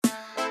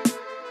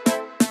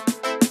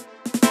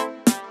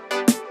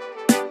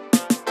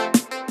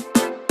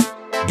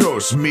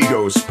Dos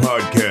Migos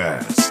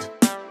Podcast.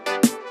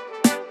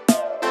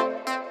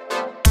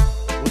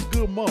 What's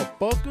good,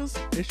 motherfuckers?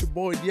 It's your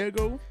boy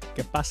Diego,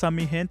 ¿Qué pasa,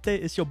 mi gente?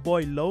 It's your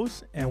boy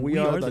Los, and we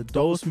are the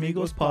Dos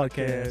Migos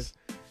Podcast.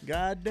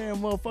 Goddamn,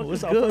 motherfuckers!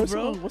 What's our good, first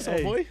bro? one. What's Hey.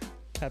 up, boy?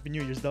 Happy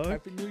New Year's, dog.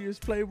 Happy New Year's,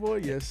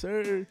 Playboy. Yes,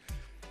 sir.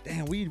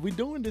 Damn, we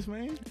doing this,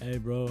 man. Hey,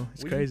 bro,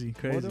 it's We crazy.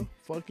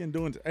 Fucking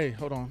doing this. Hey,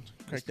 hold on.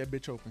 Crack that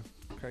bitch open.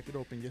 Crack it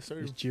open. Yes,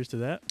 sir. Just cheers to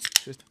that.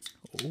 Just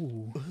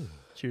Ooh.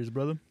 Cheers,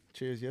 brother.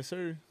 cheers. Yes,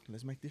 sir.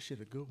 Let's make this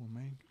shit a good one,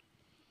 man.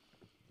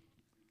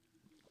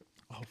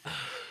 Oh, fuck.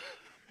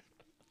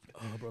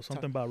 Oh, bro,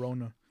 something about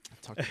Rona.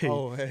 Hey.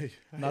 Oh, hey.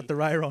 Not the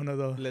right Rona,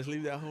 though. Let's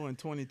leave that hoe in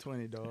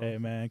 2020, dog. Hey,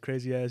 man,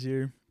 crazy ass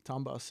year.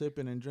 Talking about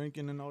sipping and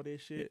drinking and all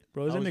that shit.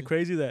 Bro, isn't it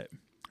crazy that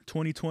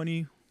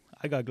 2020,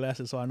 I got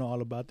glasses, so I know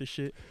all about this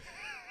shit.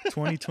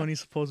 2020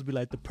 is supposed to be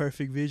like the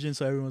perfect vision,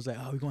 so everyone's like,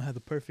 oh, we're going to have the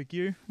perfect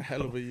year.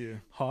 Hell of a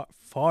year.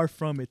 Far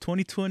from it.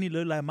 2020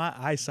 looked like my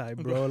eyesight,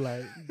 bro.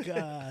 Like,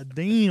 god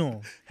damn.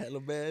 Hella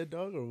bad,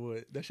 dog, or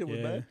what? That shit was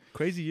Yeah. bad?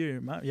 Crazy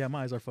year. My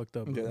eyes are fucked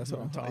up, bro. Yeah, that's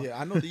what I'm talking.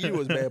 Yeah, I know the year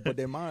was bad, but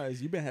then my eyes,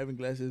 you've been having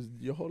glasses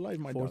your whole life,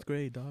 my Fourth dog.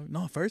 grade, dog.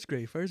 No, first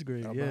grade.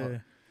 About- Yeah.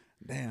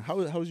 Damn, how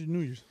was your New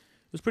Year's?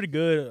 It was pretty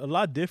good. A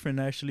lot different,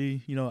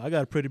 actually. You know, I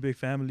got a pretty big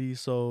family,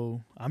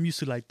 so I'm used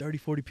to like 30,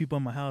 40 people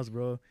in my house,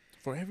 bro.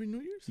 For every New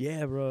Year's?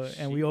 Yeah, bro.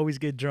 And we always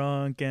get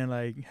drunk and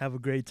like have a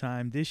great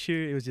time. This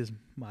year, it was just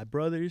my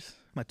brothers,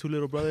 my two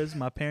little brothers,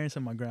 my parents,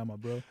 and my grandma,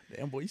 bro.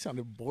 Damn, boy, you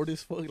sounded bored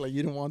as fuck. Like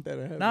you didn't want that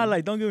to happen. Nah,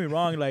 like, don't get me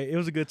wrong. Like, it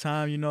was a good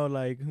time, you know,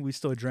 like we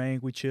still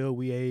drank, we chilled,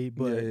 we ate,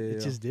 but Yeah,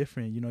 it's yeah. just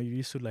different. You know, you're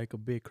used to like a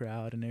big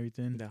crowd and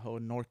everything. that whole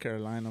North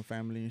Carolina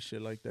family and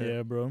shit like that.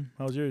 Yeah, bro.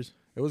 How was yours?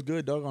 It was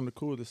good, dog. On the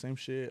cool, the same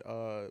shit.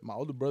 My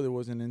older brother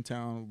wasn't in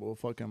town. Well,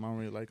 fuck him. I don't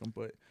really like him.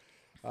 But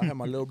I had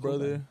my little Cool,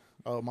 brother.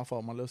 man. My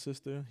fault. My little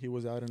sister. He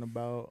was out and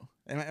about.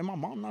 And my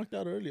mom knocked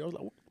out early. I was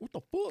like, what the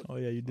fuck? Oh,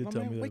 yeah, you did I'm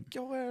tell like, me man, that. wake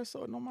your ass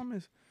up. No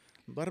mames.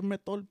 Duerme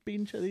todo el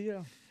pinche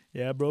día.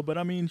 Yeah, bro, but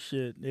I mean,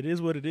 shit, it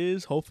is what it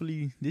is.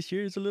 Hopefully, this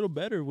year is a little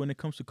better when it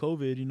comes to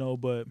COVID, you know.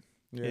 But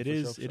Yeah, it for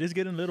is sure. it is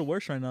getting a little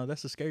worse right now.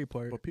 That's the scary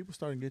part. But people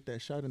starting to get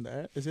that shot in the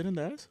ass. Is it in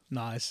the ass?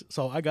 Nah,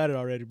 so I got it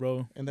already,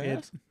 bro. In the It's-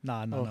 ass?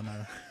 Nah, Oh.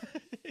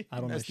 I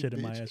don't have Nasty shit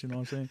in my bitch. ass. You know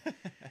what I'm saying?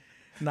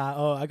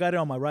 Nah, I got it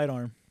on my right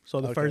arm. So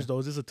the Okay. first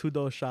dose is a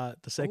 2-dose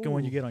shot. The second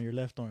one you Ooh. get on your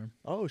left arm.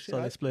 Oh shit!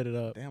 So they split it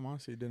up. Damn,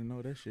 honestly, didn't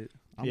know that shit.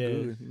 I'm Yeah,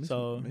 good. Miss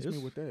so me it's-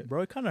 with that.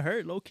 Bro, it kind of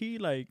hurt low key.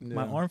 Like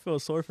my Yeah. arm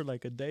felt sore for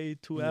like a day,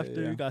 two Yeah,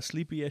 after. yeah. Got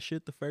sleepy as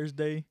shit the first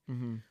day.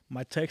 Mm-hmm.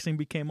 My texting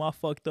became all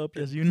fucked up,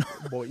 as you know.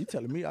 Boy, you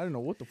telling me? I didn't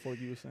know what the fuck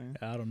you were saying.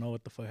 I don't know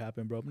what the fuck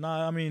happened, bro.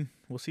 Nah, I mean,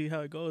 we'll see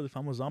how it goes. If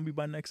I'm a zombie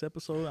by next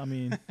episode, I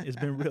mean, it's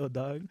been real,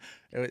 dog.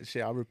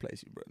 Shit, I'll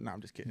replace you, bro. Nah,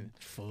 I'm just kidding.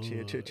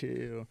 Chill, Fuck.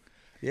 chill.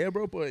 Yeah,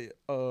 bro, but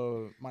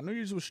my New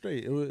Year's was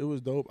straight. It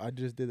was dope. I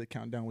just did the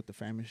countdown with the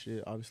family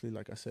shit. Obviously,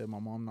 like I said, my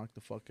mom knocked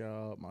the fuck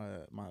out.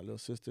 My little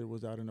sister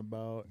was out and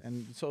about,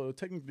 and so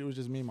technically it was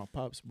just me and my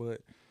pops. But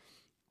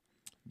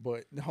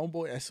the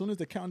homeboy, as soon as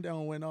the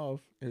countdown went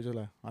off, it was just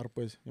like, "Ahora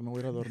pues, ya me voy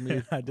a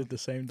dormir." I did the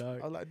same,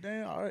 dog. I was like,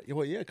 "Damn, all right."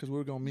 Well, yeah, because we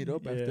were gonna meet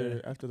up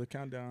after the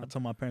countdown. I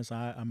told my parents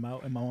I'm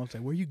out, and my mom's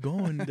like, "Where you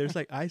going?" There's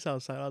like ice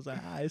outside. I was like,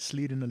 it's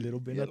sleeting a little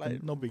bit. Yeah, Nothing,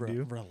 like, no big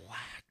deal.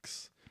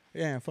 Relax.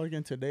 Yeah, and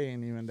fucking today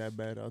ain't even that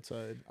bad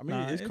outside. I mean,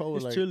 Nah, it's cold.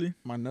 It's like chilly.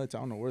 my nuts, I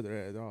don't know where they're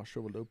at. They're all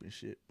shriveled up and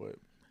shit. But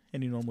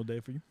Any normal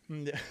day for you?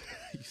 yeah,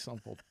 you son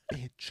of a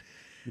bitch,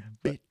 you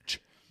bitch.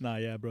 Nah,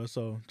 yeah, bro.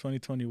 So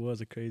 2020 was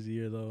a crazy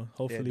year, though.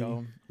 Hopefully, Yeah,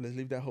 dog, let's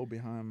leave that hoe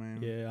behind,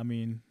 man. yeah. I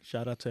mean,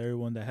 shout out to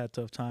everyone that had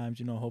tough times.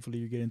 You know, hopefully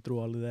you're getting through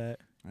all of that.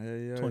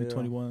 yeah.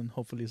 2021,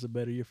 hopefully it's a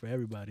better year for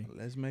everybody.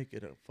 Let's make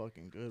it a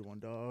fucking good one,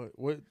 dog.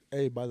 What?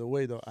 Hey, by the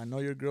way, though, I know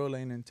your girl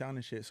ain't in town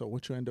and shit. So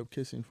what you end up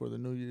kissing for the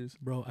New Year's?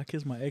 Bro, I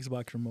kissed my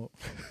Xbox remote.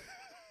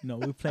 You know,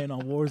 we were playing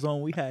on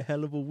Warzone. We had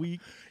hell of a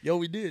week. Yo,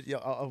 we did. Yo,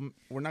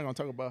 we're not gonna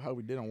talk about how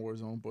we did on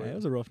Warzone, but Hey, it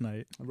was a rough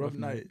night. a rough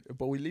night.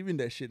 But we leaving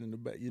that shit in the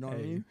back. You know what I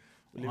Hey, mean?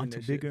 We leaving On to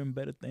that shit. bigger and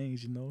better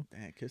things, you know.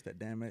 Damn, kiss that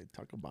damn it.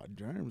 Talk about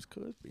germs,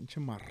 cuz. Pinche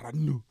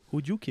marrano.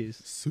 Who'd you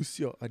kiss?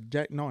 Sucio.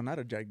 Not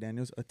a Jack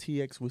Daniels, a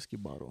TX whiskey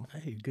bottle.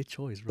 Hey, good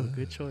choice, bro.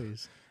 Good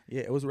choice.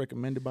 Yeah, it was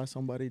recommended by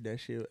somebody. That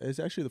shit. It's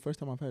actually the first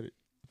time I've had it.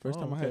 First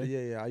Oh, time I had it.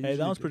 okay. Yeah. Hey,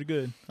 that was pretty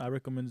good. I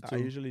recommend it I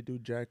too. usually do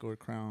Jack or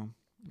Crown.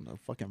 No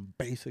fucking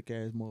basic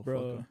ass motherfucker.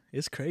 Bro,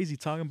 it's crazy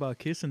talking about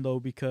kissing though,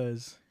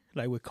 because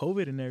like with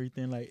COVID and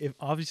everything, like if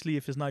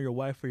it's not your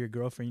wife or your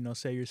girlfriend, you know,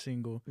 say you're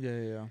single,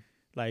 Yeah.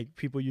 like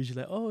people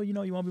usually like, oh, you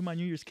know, you want to be my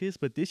New Year's kiss,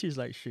 but this year's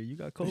like, shit, you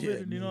got COVID, Yeah,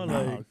 and you know,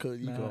 nah, like, cuz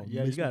you gonna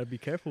yeah, you miss me. gotta be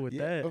careful with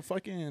Yeah, that.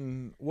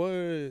 fucking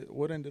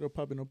what ended up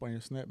popping up on your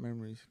Snap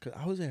memories? Cause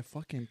I was at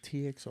fucking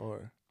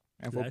TXR,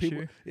 and for Last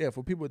people, year?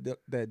 for people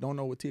that don't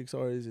know what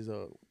TXR is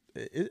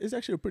it's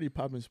actually a pretty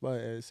popping spot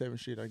at 7th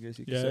Street, I guess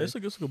you could Yeah, say. it's a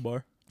good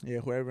bar. Yeah,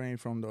 whoever ain't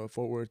from the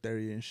Fort Worth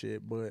area and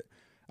shit, but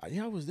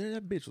I was there.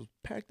 That bitch was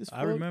packed as fuck.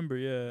 I remember.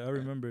 Yeah, I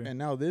remember. And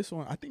now this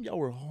one, I think y'all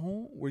were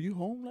home. Were you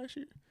home last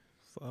year?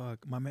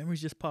 Fuck, my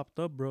memories just popped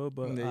up, bro.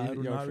 But Yeah, I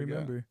do y'all not forgot.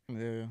 remember.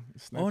 Yeah.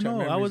 Oh Snapchat no,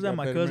 I memories was at got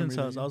my better cousin's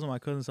memory house. than I was at my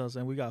cousin's house,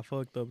 and we got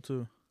fucked up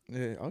too.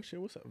 Yeah. Oh shit.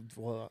 What's up?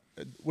 Well,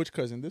 which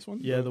cousin? This one?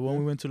 Yeah, the one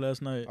we went to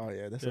last night. Oh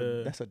yeah, that's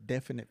Yeah. a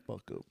definite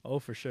fuck up. Oh,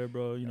 for sure,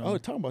 bro. You know. Oh,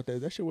 talking about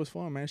that. That shit was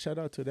fun, man. Shout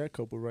out to that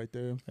couple right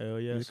there. Hell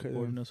yeah, Yeah,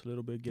 supporting us a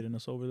little bit, getting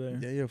us over there.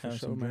 Yeah, for having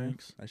sure, some man.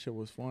 drinks. That shit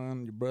was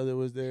fun. Your brother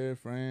was there,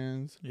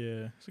 friends.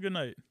 Yeah, it's a good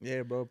night.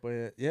 Yeah, bro.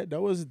 But yeah,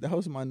 that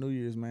was my New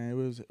Year's, man.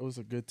 It was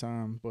a good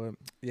time. But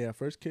yeah,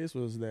 first kiss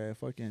was that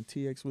fucking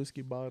TX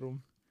whiskey bottle.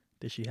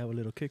 Did she have a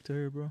little kick to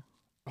her, bro?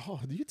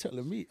 Oh, you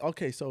telling me?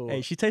 Okay, so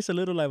Hey, she tastes a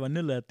little like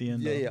vanilla at the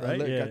end, yeah, though,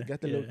 right?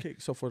 got the little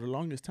kick. So for the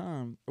longest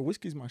time,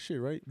 whiskey's my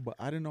shit, right? But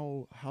I didn't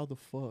know how the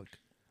fuck.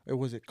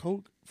 Was it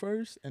Coke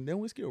first and then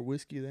whiskey, or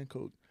whiskey then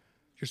Coke?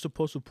 You're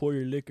supposed to pour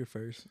your liquor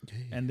first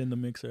Yeah. and then the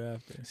mixer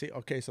after. See,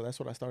 okay, so that's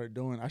what I started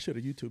doing. I should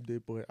have YouTubed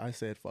it, but I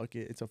said, fuck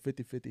it. It's a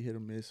 50-50 hit or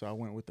miss. So I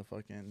went with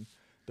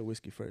the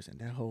whiskey first. And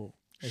that whole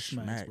It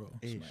smacks, bro.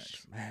 It Smacks.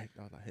 smacked.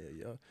 I was like, hell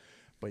yeah.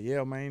 But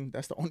yeah, man,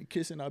 that's the only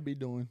kissing I be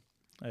doing.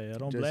 Hey, I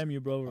don't Just blame you,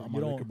 bro. on my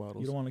liquor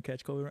bottles. You don't want to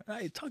catch COVID.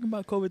 Hey, talking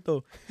about COVID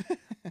though,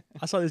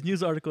 I saw this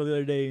news article the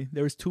other day.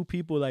 There was two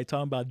people like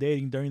talking about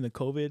dating during the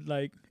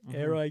COVID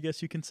era, I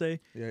guess you can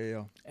say.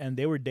 Yeah. And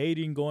they were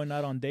dating, going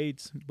out on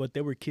dates, but they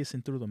were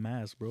kissing through the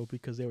mask, bro,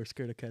 because they were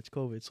scared to catch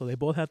COVID. So they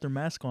both had their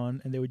mask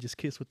on, and they would just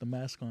kiss with the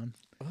mask on.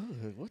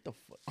 Ugh, what the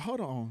fuck?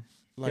 Hold on.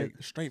 Like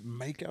straight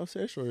makeout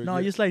sesh or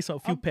No, just like a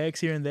few pegs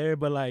here and there,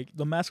 but like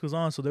the mask was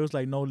on, so there was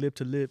like no lip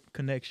to lip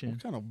connection.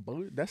 what kind of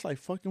bullshit? That's like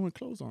fucking with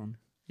clothes on.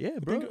 Yeah,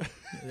 bro.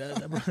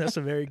 Bro, that's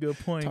a very good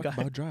point. Talk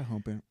about dry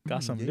humping.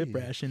 Got some lip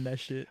yeah. rash in that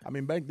shit. I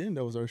mean, back then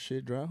that was our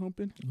shit, dry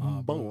humping.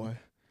 Oh, bro. Boy,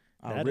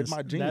 I That ripped is- my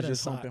that jeans and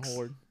just humping socks.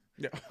 hard.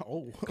 Yeah.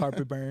 Oh,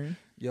 Carpet burn.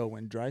 yo,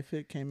 when Dry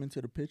Fit came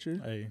into the picture,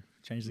 Hey,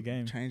 change the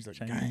game. changed the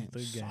Changed game. the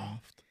game.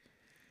 Soft,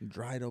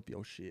 dried up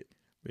your shit.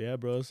 Yeah,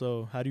 bro.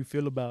 So, how do you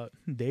feel about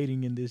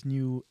dating in this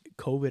new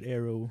COVID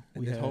era? And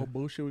We this have? whole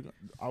bullshit.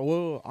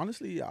 Well,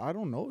 honestly, I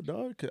don't know,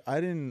 dog. 'Cause I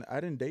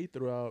didn't date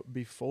throughout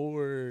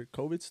before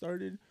COVID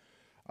started.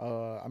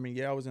 I mean,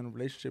 yeah, I was in a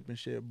relationship and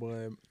shit,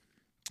 but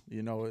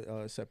you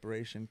know,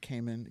 separation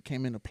came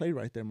into play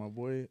right there, my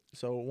boy.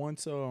 So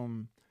once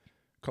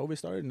COVID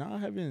started,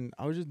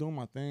 I was just doing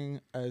my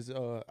thing as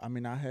I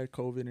mean, I had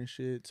COVID and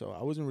shit, so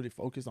I wasn't really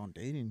focused on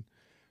dating.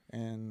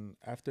 And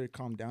after it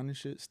calmed down and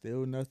shit,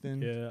 still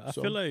nothing. Yeah, I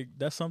So- feel like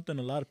that's something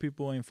a lot of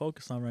people ain't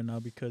focused on right now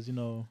because, you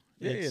know,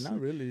 Yeah, not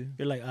really.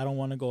 you're like, I don't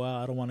want to go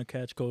out. I don't want to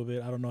catch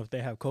COVID. I don't know if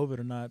they have COVID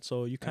or not.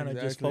 So you kind of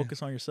just Exactly.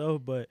 focus on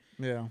yourself. But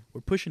Yeah,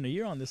 we're pushing a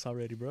year on this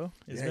already, bro.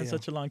 It's Yeah, been yeah.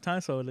 such a long time.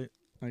 So like,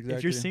 exactly.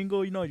 if you're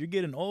single, you know, you're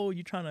getting old.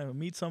 You're trying to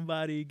meet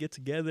somebody, get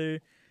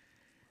together.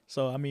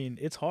 So, I mean,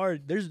 it's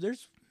hard. There's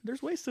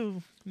ways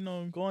to, you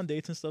know, go on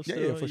dates and stuff Yeah,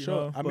 still. yeah, for you sure.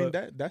 know, I mean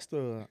but- that's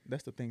the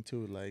thing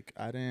too. Like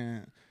I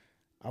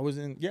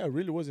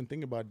really wasn't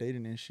thinking about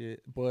dating and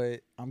shit.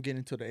 But I'm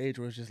getting to the age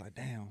where it's just like,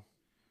 damn.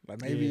 Like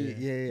maybe,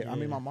 yeah. I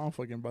mean, yeah. my mom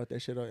fucking brought that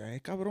shit up.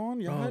 Hey,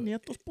 cabrón, ya, Bro,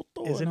 nietos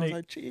puto. isn't And I was it-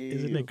 like, chill.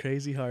 Isn't it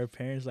crazy how our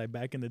parents, like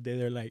back in the day,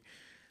 they're like,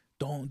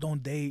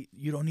 don't date.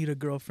 You don't need a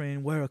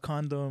girlfriend. Wear a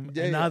condom.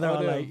 Yeah, and now yeah, they're all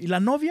all them. like, ¿y la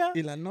novia?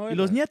 Y la no, ¿Y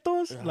los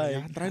nietos? ya, Like,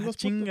 ya, trae los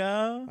putos.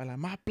 chingado. I like,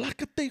 ma,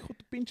 plácate, hijo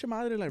de pinche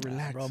madre. Like,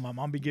 relax. Bro, my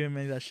mom be giving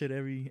me that shit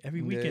every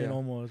weekend Yeah.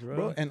 almost, bro.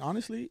 Bro, and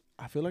honestly,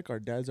 I feel like our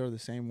dads are the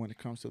same when it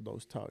comes to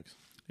those talks.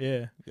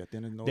 yeah. Ya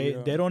tienes They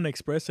novia. they don't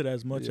express it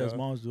as much as Yeah.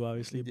 moms do,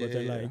 obviously, but Yeah,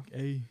 they're yeah. like,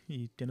 hey,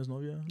 ¿y tienes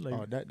novia? Like,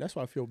 Oh, that's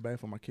why I feel bad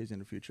for my kids in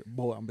the future.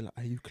 Boy, I'm be like,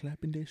 are you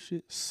clapping that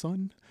shit,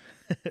 son?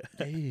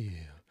 Damn.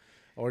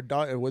 Or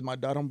with my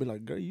daughter, I'm be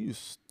like, girl, you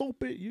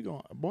stupid.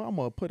 Boy, I'm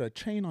gonna put a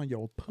chain on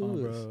your puss.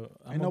 oh, bro, I'm Ain't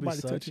gonna be nobody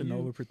such touching an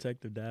you.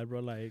 overprotective dad, bro.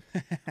 Like,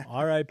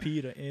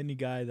 R.I.P. to any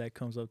guy that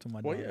comes up to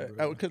my Well, daughter, yeah,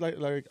 bro. because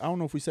like I don't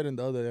know if we said in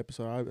the other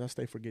episode, I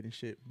stay forgetting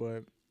shit,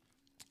 but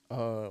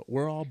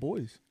we're all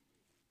boys.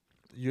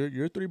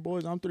 You're three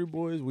boys, I'm three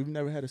boys. We've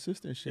never had a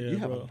sister and shit. Yeah, You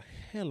have bro.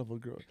 a hell of a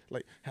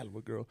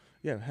girl,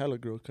 Yeah, hella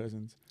girl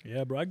cousins.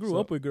 Yeah, bro. I grew So-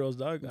 up with girls,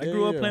 dog. I Yeah,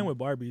 grew up yeah. playing with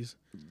Barbies.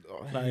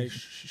 Oh, Like,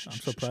 I'm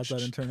surprised I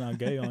didn't turn out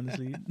gay,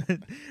 honestly.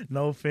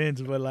 No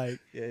offense, but like,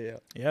 Yeah.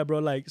 yeah, bro.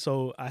 Like,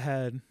 so I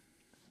had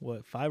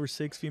 5 or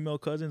 6 female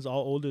cousins,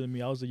 all older than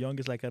me. I was the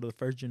youngest, like out of the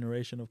first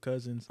generation of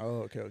cousins,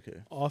 Oh,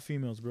 okay. all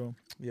females, bro.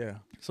 Yeah.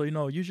 So you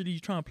know, usually you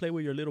try to play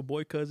with your little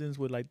boy cousins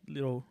with like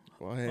little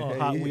Well, hey,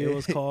 Hot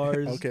Wheels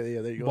cars, Okay,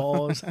 yeah, there you go.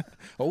 balls.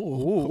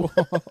 Oh,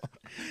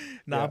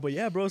 Nah, Yeah. but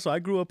yeah, bro. So I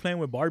grew up playing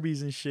with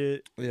Barbies and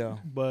shit, yeah.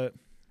 but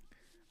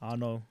I don't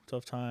know,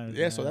 tough times.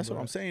 Yeah, so man, that's what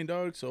but- I'm saying,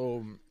 dog.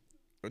 So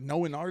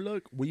knowing our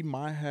luck, we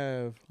might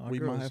have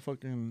Girls.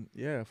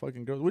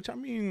 fucking girls. Which I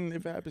mean,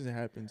 if it happens, it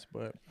happens.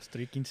 But It's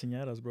 3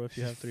 quinceañeras, bro. If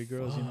you have 3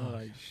 girls, you know, Fuck.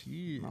 like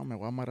shit. no, me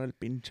voy a amarrar el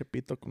pinche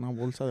pito con una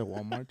bolsa de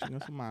Walmart,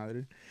 chinga su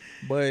madre.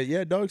 But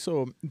yeah, dog.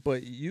 So,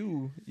 but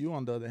you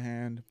on the other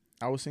hand,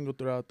 I was single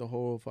throughout the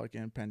whole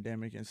fucking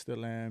pandemic and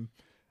still am.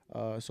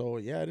 So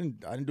yeah, I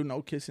didn't do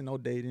no kissing, no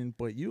dating.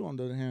 But you on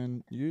the other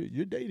hand,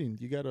 you're dating.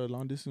 You got a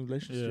long distance Yeah,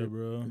 relationship.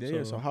 bro.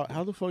 Yeah. So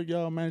how the fuck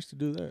y'all managed to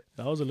do that?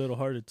 That was a little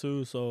harder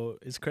too. So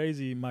it's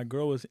crazy. My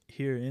girl was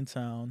here in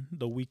town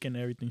the weekend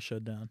everything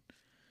shut down.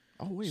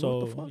 Oh wait, so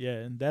what the fuck? yeah,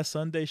 and that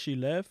Sunday she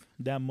left.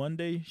 That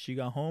Monday she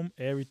got home.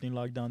 Everything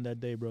locked down that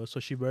day, bro.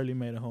 So she barely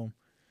made it home.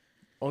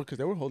 Oh, because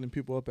they were holding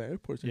people up at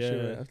airports and shit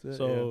right after that.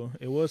 So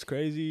it was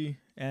crazy.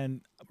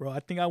 And bro, I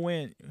think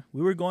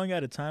we were going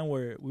at a time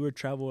where we would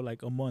travel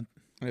like a month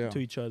yeah. to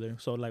each other.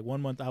 So like 1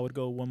 month I would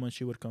go, 1 month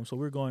she would come. So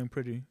we were going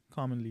pretty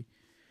commonly.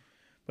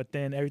 But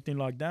then everything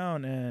locked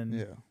down and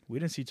Yeah. we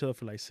didn't see each other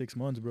for like 6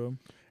 months, bro.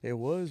 It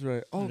was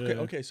right. Oh, okay,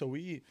 Yeah. okay. So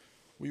we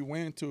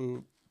went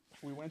to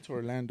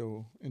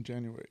Orlando in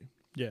January.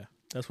 Yeah.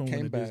 That's when Came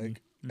we went to back, Disney.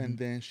 and Mhm.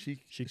 then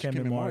she came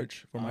in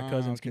March for my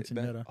cousin's okay,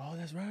 quinceanera. oh,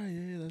 that's right.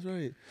 Yeah, that's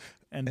right.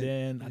 And And-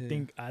 then I yeah.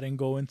 think I didn't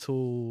go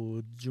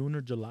until June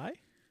or July.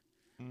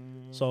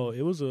 So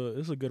it was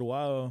a good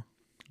while.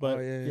 But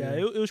yeah.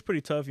 it was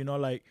pretty tough, you know,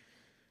 like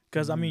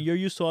because I mean Mhm. you're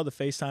used to all the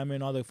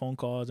FaceTiming, all the phone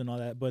calls and all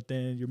that, but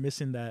then you're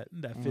missing that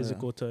yeah.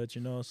 physical touch,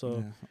 you know. So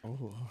yeah.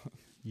 Oh,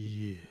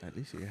 yeah. at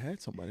least you had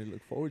somebody to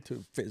look forward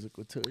to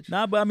physical touch.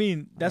 Nah, but I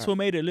mean that's Alright. what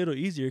made it a little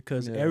easier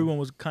because Yeah. everyone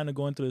was kind of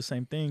going through the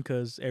same thing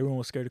because everyone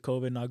was scared of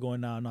COVID, not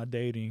going out, not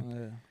dating.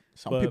 Yeah.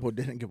 Some But- people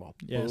didn't give up.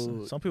 Yeah,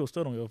 some people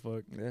still don't give a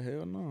fuck. Yeah,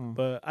 hell no.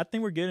 But I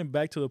think we're getting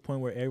back to the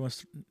point where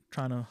everyone's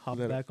trying to hop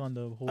Let it- back on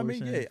the horse. I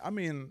mean, and- yeah. I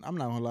mean, I'm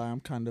not gonna lie.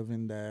 I'm kind of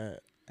in that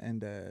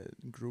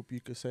group, you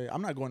could say.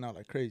 I'm not going out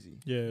like crazy.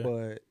 Yeah.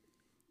 But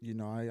you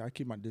know, I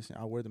keep my distance.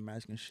 I wear the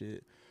mask and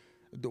shit.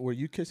 Were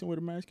you kissing with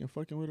a mask and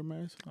fucking with a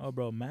mask? Oh,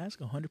 bro, mask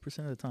 100%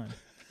 of the time.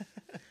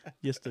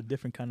 Just a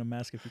different kind of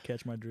mask if you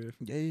catch my drift.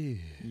 Yeah.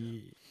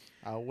 Yeah.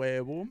 I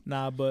wear them.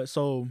 Nah, but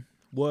so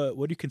what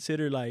do you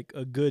consider like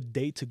a good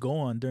date to go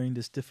on during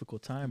this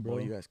difficult time, bro?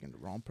 Bro, you asking the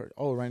wrong person.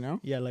 Oh, right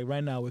now? Yeah, like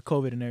right now with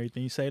COVID and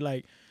everything. You say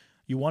like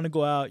you want to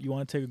go out, you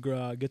want to take a girl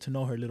out, get to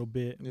know her a little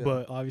bit, Yeah.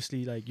 but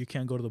obviously like you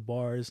can't go to the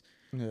bars.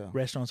 Yeah.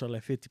 Restaurants are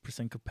like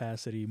 50%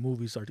 capacity.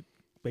 Movies are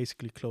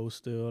basically closed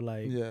still.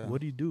 Like, Yeah.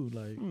 what do you do?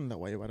 Like, La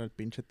voy a llevar al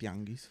pinche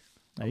tianguis.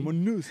 Ahí.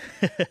 Vámonos.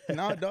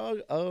 Nah,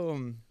 dog.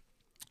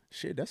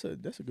 Shit, that's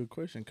a good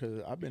question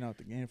because I've been out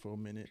the game for a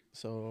minute.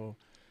 So,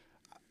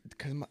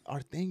 because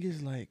our thing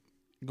is like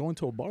going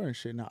to a bar and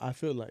shit. Now I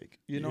feel like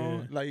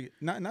Yeah. like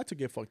not to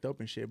get fucked up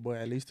and shit, but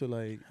at least to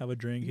like. have a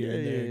drink here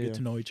and Yeah, there, yeah, get yeah.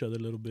 to know each other a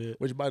little bit.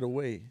 Which, by the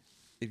way,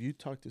 if you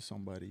talk to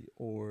somebody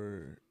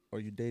or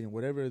you dating,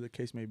 whatever the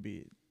case may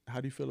be,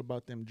 how do you feel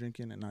about them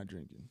drinking and not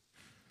drinking?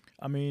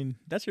 I mean,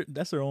 that's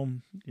their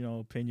own,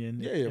 opinion.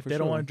 Yeah, yeah, if for they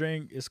don't sure. want to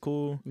drink, it's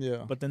cool.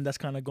 Yeah, But then that's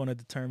kind of going to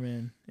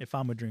determine if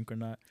I'm a drink or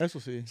not. that's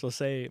what see. So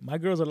say my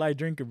girl's a light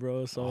drinker,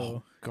 bro. So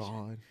Oh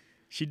God.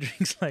 she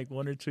drinks like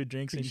 1 or 2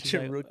 drinks and she's Pinche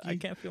like, rookie. I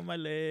can't feel my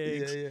Yeah,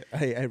 legs. yeah.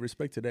 Hey,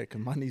 respect to that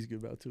because my knees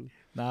give out too.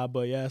 Nah,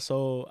 but yeah.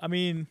 So I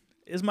mean,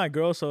 it's my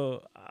girl,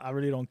 so I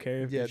really don't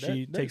care if Yeah,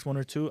 she that- takes 1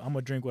 or 2. I'm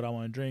gonna drink what I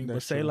want to drink. But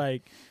That's say true.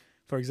 like,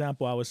 for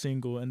example, I was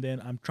single and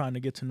then I'm trying to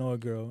get to know a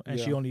girl and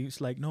she Yeah. only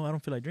is like, no, I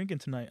don't feel like drinking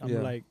tonight. I'm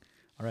Yeah. like,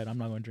 all right, I'm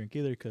not gonna drink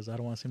either because I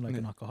don't want to seem like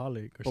an Yeah.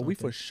 alcoholic or But we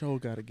something. for sure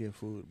gotta get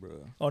food,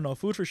 bro. Oh no,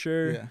 food for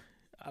sure. Yeah,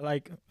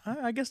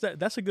 I guess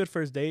that's a good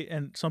first date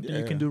and something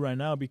you can Yeah. do right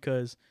now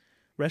because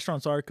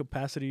restaurants are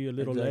capacity a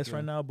little less Exactly.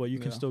 right now, but you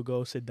can Yeah. still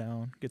go sit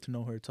down, get to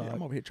know her, talk. Yeah,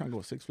 I'm over here trying to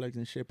go Six Flags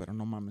and shit, but I don't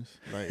know mamas.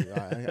 Like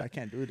I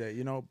can't do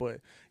that,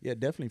 But yeah,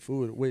 definitely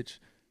food.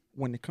 Which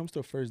when it comes to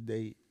a first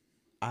date,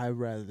 I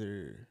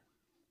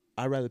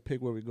rather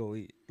pick where we go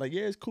eat. Like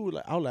yeah, it's cool.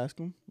 Like I'll ask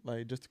them,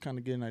 like just to kind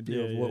of get an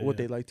idea of Yeah, what yeah.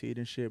 they like to eat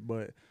and shit.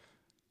 But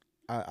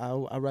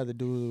I rather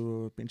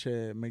do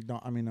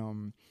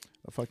pinche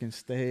a fucking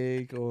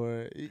steak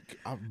or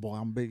boy,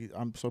 I'm big.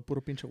 I'm so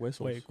puro pinche huesos.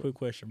 Wait, quick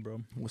question,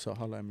 bro. What's up?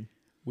 Holla at me.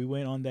 We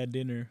went on that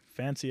dinner,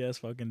 fancy ass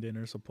fucking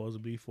dinner,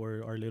 supposedly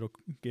for our little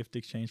gift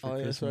exchange for Oh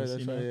yeah, that's right.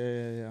 Christmas. That's you right.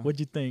 know? Yeah. What'd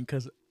you think?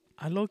 Because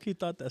I low key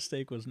thought that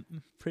steak was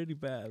pretty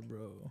bad,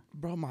 bro.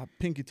 Bro, my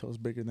pinky toe's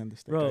bigger than the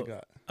steak Bro, I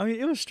got. I mean,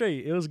 it was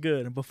straight, it was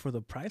good, but for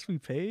the price we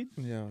paid,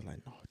 Yeah, I was like,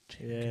 no,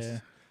 yeah,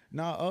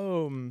 Nah,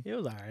 it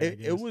was alright.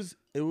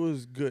 it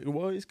was good.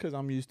 Well, it's because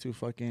I'm used to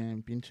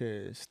fucking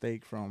pinche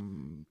steak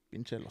from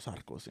pinche Los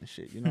Arcos and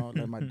shit.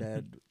 Like my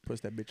dad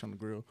puts that bitch on the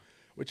grill,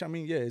 which I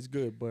mean, yeah, it's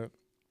good, but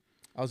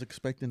I was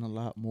expecting a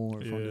lot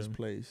more from this Yeah.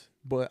 place.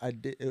 But I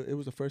did. It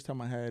was the first time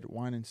I had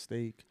wine and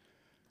steak,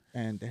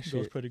 and that It shit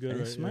was pretty good, it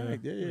right?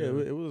 smacked. Yeah.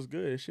 It was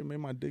good. It shit made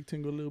my dick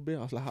tingle a little bit.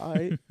 I was like, all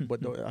right,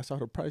 but though, I saw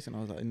the price and I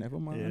was like, never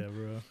mind. Yeah,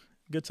 bro.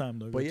 Good time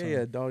though. But good yeah,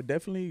 time. dog.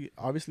 Definitely,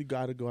 obviously,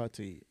 gotta go out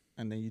to eat,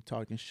 and then you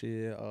talking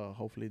shit.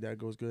 Hopefully that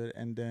goes good,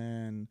 and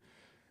then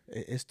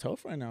it's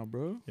tough right now,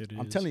 bro. It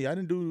I'm is. telling you, I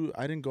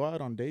didn't go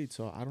out on dates,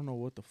 so I don't know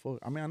what the fuck.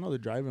 I mean, I know the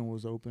driving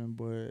was open,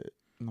 but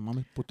no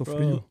mames, puto Bro,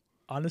 frío.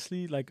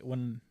 honestly, like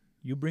when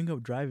you bring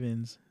up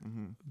drive-ins,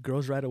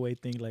 girls right away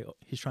think like, oh,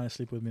 he's trying to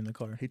sleep with me in the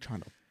car. He trying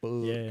to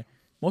bug. Yeah.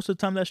 Most of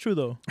the time that's true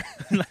though.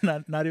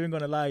 Like, not even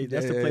gonna lie.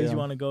 That's the Yeah, place yeah. you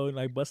want to go,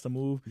 like bust a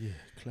move. Yeah,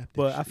 clap that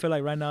But I shit. feel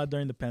like right now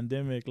during the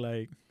pandemic,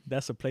 like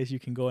that's a place you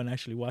can go and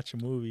actually watch a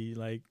movie.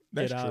 Like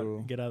That's get out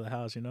true. get out of the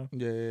house, you know?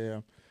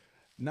 Yeah.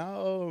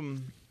 Now,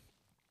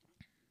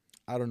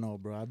 I don't know,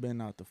 bro. I've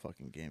been out the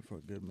fucking game for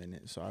a good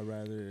minute, so I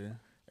rather.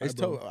 It's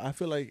bro. tough. I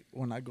feel like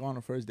when I go on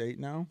a first date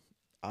now,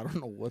 I don't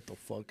know what the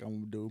fuck I'm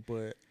gonna do,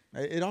 but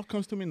it all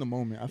comes to me in the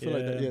moment. I feel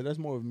like Yeah. that's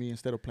more of me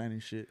instead of planning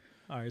shit.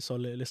 All right, so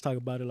let's talk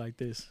about it like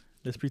this.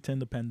 Let's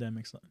pretend the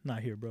pandemic's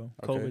not here, bro.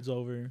 Okay. COVID's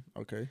over.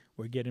 Okay.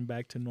 We're getting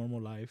back to normal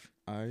life.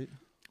 All right.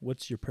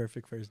 What's your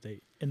perfect first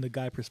date in the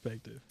guy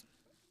perspective?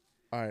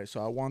 All right.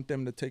 So I want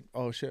them to take.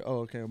 Oh shit. Oh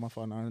okay. My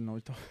fault. No, I didn't know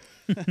what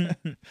you're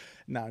talking.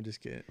 Nah, I'm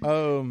just kidding.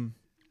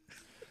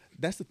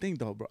 That's the thing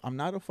though, bro. I'm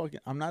not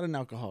an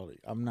alcoholic.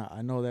 I'm not.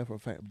 I know that for a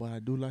fact. But I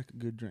do like a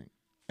good drink,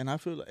 and I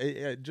feel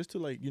like just to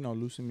like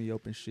loosen me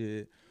up and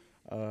shit.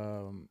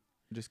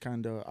 Just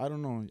kind of I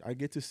don't know. I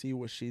get to see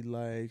what she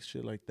likes,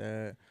 shit like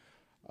that.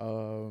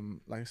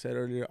 Like I said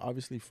earlier,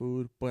 obviously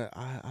food, but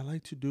I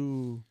like to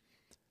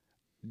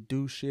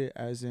do shit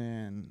as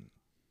in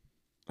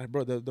like,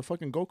 bro, the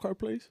fucking go-kart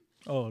place.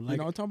 Oh, like You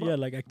know what I'm talking yeah, about?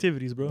 like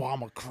activities, bro. Bro,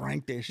 I'ma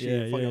crank that shit.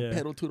 Yeah, yeah, fucking yeah.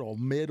 pedal to the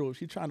middle.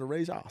 She trying to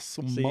race out,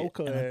 See, smoke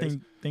her and ass. I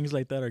think things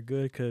like that are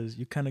good because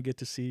you kind of get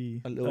to see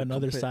A little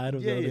another side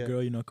of yeah, the other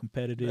yeah. girl,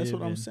 competitive. That's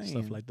what I'm and saying.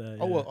 Stuff like that.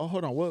 Oh, yeah. well,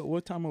 hold on.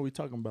 What time are we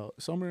talking about?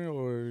 Summer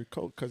or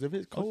cold? Because if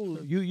it's cold,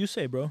 You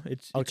say, bro.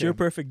 It's Okay. your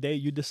perfect date.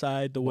 You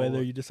decide the weather.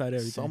 Boy, You decide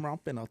everything. summer, I'm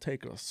finna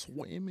take her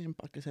swimming.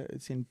 Pa que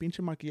sin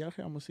pinche maquillaje,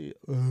 I'm gonna see.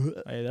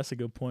 Hey, that's a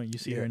good point. You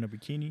see her Yeah. in a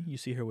bikini. You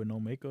see her with no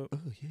makeup. Oh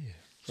yeah.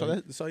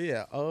 So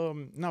yeah.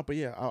 No, but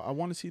yeah, I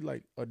want to see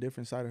like a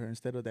different side of her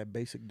instead of that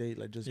basic date,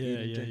 like just Yeah,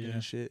 eating, yeah, drinking, yeah.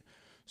 and shit.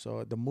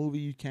 So the movie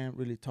you can't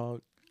really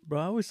talk. Bro,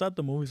 I always thought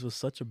the movies was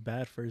such a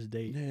bad first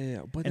date.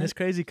 Yeah, but And it's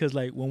crazy because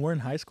like when we're in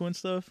high school and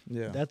stuff,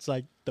 yeah, that's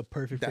like the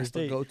perfect that's first the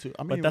date. go-to.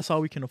 I mean, But that's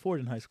all we can afford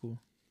in high school.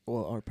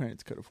 well, our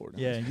parents could afford it.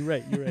 Yeah, you're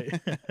right. You're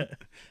right.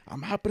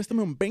 I'm préstame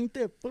un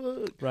 20,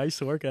 fuck. Bro, I used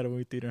to work at a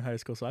movie theater in high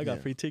school, so I got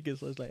Yeah. free tickets.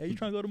 So it's like, hey, you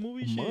trying to go to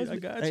movie? Shit, I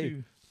Must- got hey.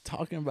 you.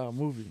 Talking about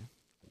movie,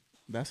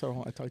 that's what I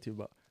want to talk to you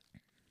about.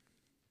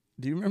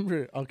 Do you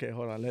remember? Okay,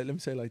 hold on. Let me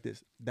say it like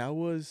this. That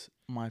was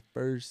my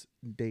first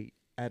date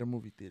at a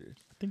movie theater.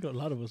 I think a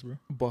lot of us, bro.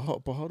 But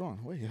hold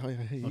on. Wait, hey,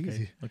 Okay,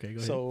 easy. okay,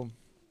 go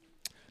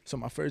So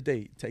my first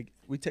date,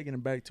 we taking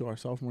it back to our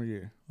sophomore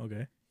year. ahead.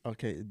 Okay.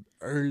 Okay,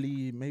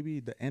 early, maybe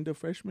the end of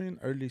freshman,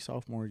 early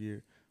sophomore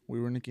year. We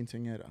were in the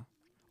quinceañera.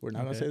 We're not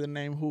gonna Okay. say the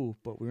name who,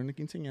 but we were in the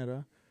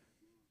quinceañera.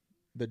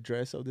 The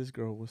dress of this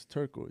girl was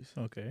turquoise.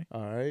 Okay.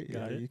 All right,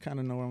 Got it. You kind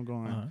of know where I'm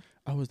going. Uh-huh.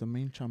 I was the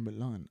main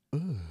chambelán.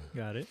 Ugh.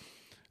 Got it.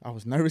 I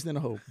was nervous than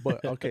a hoe.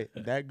 But okay,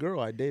 that girl,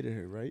 I dated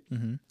her, right?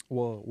 Mm-hmm.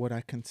 Well, what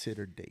I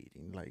consider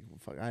dating, like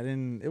fuck, I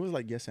didn't. It was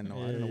like yes and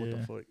no. I didn't know what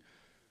the fuck.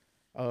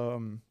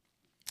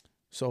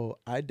 So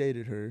I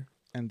dated her,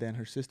 and then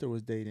her sister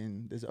was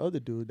dating this other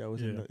dude that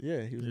was in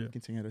the he was in Yeah. the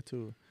quinceañera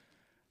too.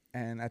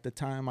 And at the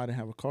time, I didn't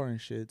have a car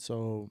and shit,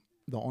 so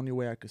the only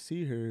way I could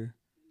see her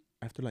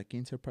after like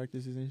quince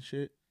practices and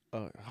shit.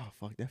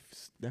 Fuck,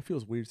 that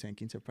feels weird saying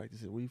quince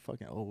practices. We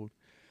fucking old.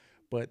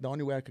 But the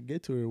only way I could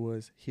get to her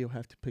was he'll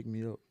have to pick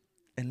me up.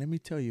 And let me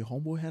tell you,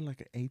 homeboy had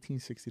like an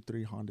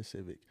 1863 Honda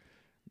Civic.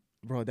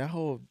 Bro, that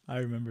whole I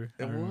remember.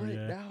 yeah.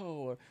 That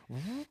whole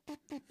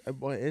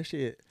boy, that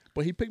shit.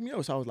 But he picked me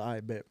up, so I was like, I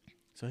bet.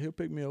 So he'll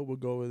pick me up. We'll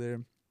go over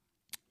there,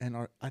 and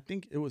I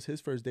think it was his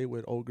first date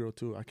with old girl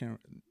too. I can't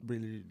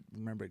really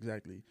remember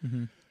exactly,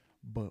 Mm-hmm.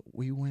 but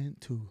we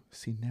went to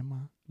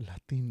Cinema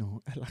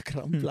Latino at La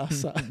Gran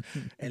Plaza,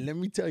 and let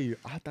me tell you,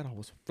 I thought I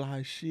was fly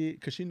as shit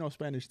because she knows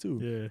Spanish too.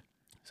 Yeah.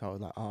 So I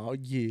was like, oh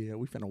yeah,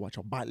 we finna watch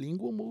a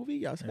bilingual movie.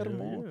 Y'all said them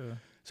all. Yeah.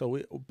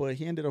 So but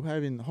he ended up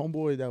having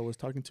homeboy that was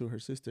talking to her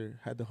sister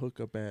had the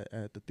hookup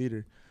at the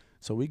theater.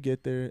 So we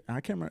get there, and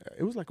I can't remember.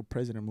 It was like a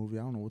president movie.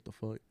 I don't know what the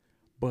fuck,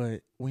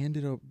 but we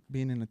ended up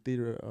being in a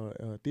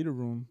theater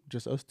room,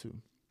 just us two.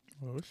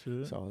 Oh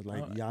shit. So I was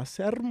like, Oh, ya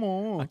se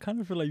armó. I kind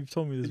of feel like you've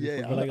told me this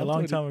Yeah, before, but like a I'm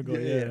long telling time you,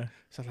 ago. yeah, Yeah. yeah.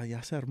 So I was like,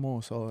 ya se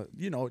armó. So,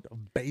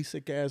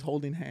 basic ass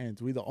holding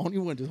hands. We the only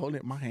one just holding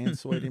it. My hands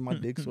sweating, my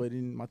dick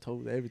sweating, my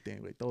toes,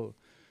 everything. Wait, todo.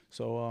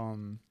 So,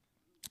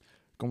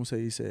 como se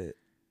dice?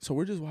 So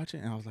we're just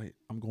watching, and I was like,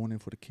 I'm going in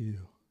for the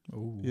kill.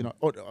 Ooh.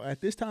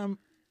 At this time,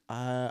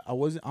 I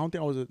wasn't. I don't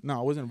think I was.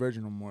 I wasn't a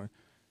virgin no more.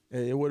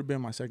 It would have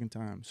been my second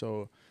time.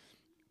 So,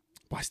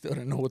 but I still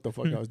didn't know what the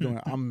fuck I was doing.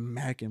 I'm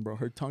macking, bro.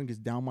 Her tongue is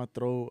down my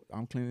throat.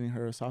 I'm cleaning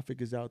her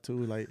esophagus out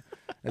too. Like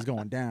it's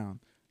going down.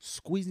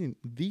 Squeezing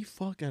the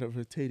fuck out of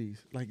her titties.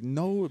 Like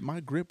no, my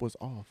grip was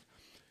off.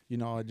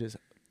 I just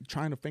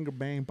trying to finger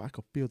bang, but I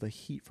could feel the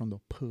heat from the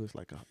puss,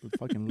 like a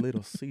fucking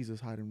Little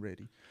Caesars hot and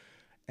ready.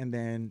 And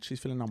then she's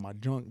feeling on my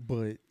junk,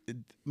 but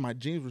my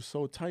jeans were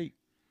so tight,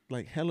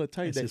 like hella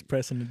tight. It's just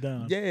pressing it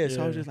down. Yeah,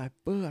 so I was just like,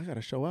 I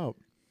gotta show out.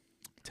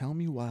 Tell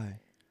me why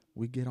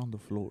we get on the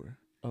floor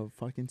of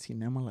fucking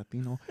Cinema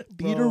Latino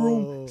theater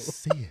room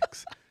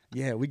 6.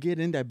 Yeah, we get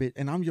in that bit,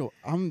 and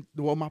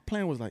my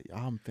plan was like,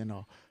 I'm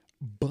finna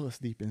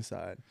bust deep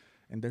inside.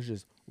 And there's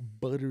just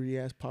buttery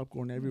ass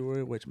popcorn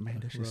everywhere, which, man,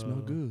 that shit smell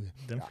good.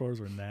 Them floors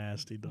were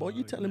nasty, dog. Boy,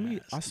 you telling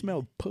me I Nasty.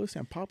 smelled puss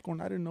and popcorn.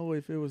 I didn't know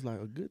if it was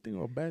like a good thing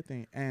or a bad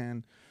thing.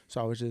 And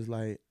so I was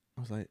like,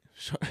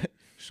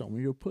 show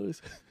me your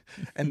puss.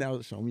 And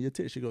now show me your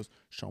tit. She goes,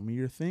 show me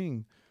your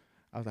thing.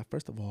 I was like,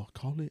 first of all,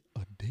 call it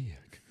a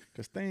dick.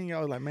 Because thing, I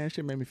was like, man,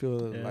 shit made me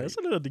feel Yeah, like. it's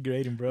a little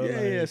degrading, bro.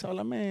 Yeah. Like, So I was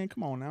like, man,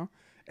 come on now.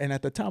 And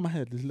at the time, I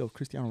had this little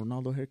Cristiano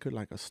Ronaldo haircut,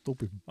 like a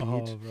stupid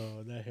bitch. oh,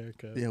 bro, that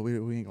haircut. Yeah, we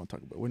ain't gonna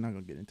talk about. We're not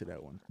gonna get into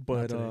that one.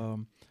 But today.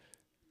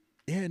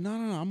 Yeah, no.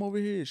 I'm over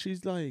here.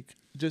 She's like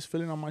just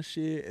feeling on my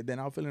shit, and then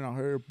I'm feeling on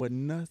her, but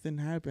nothing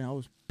happened. I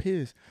was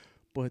pissed.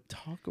 But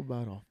talk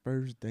about a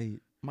first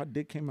date. My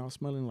dick came out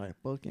smelling like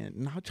fucking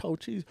nacho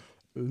cheese.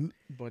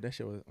 But that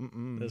shit was.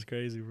 That's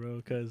crazy, bro.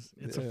 Because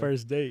it's a Yeah.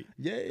 first date.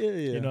 Yeah.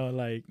 You know,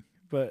 like,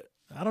 but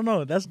I don't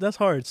know. That's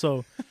hard.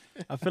 So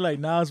I feel like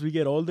now as we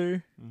get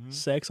older, Mhm.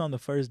 sex on the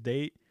first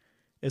date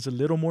is a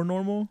little more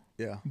normal.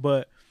 Yeah.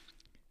 But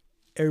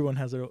everyone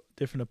has a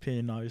different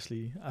opinion.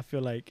 Obviously, I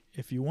feel like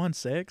if you want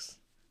sex,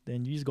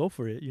 then you just go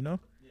for it. You know.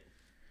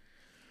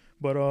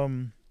 But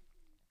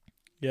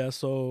yeah.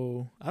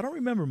 So I don't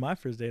remember my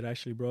first date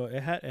actually, bro.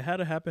 It had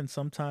to happen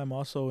sometime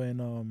also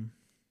in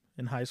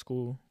high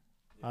school.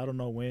 I don't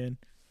know when.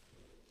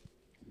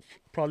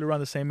 Probably around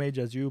the same age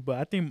as you, but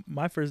I think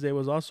my first date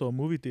was also a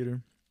movie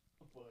theater.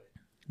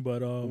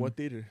 But What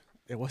theater?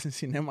 It wasn't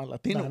Cinema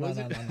Latino, was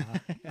it?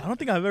 I don't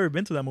think I've ever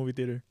been to that movie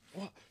theater.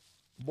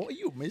 Boy,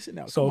 you missing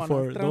out. So Come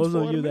on, for those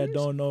of you that Transformers?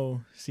 don't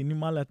know,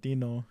 Cinema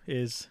Latino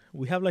is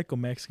we have like a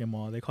Mexican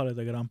mall. They call it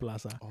the Gran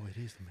Plaza. Oh, it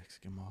is the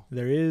Mexican mall.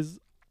 There is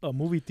a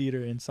movie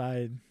theater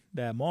inside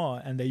that mall,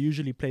 and they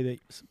usually play the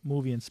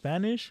movie in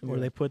Spanish or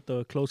Yeah. they put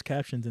the closed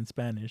captions in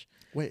Spanish.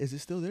 Wait, is it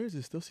still there? Is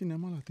it still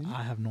Cinema Latino?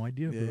 I have no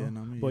idea, bro. Yeah,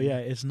 not me But either. yeah,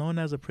 it's known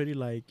as a pretty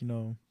like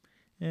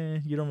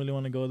you don't really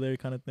want to go there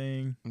kind of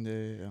thing,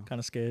 Yeah. kind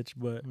of sketch.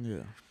 But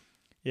Yeah.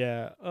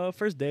 yeah,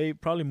 first date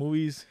probably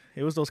movies.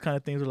 It was those kind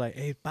of things where like,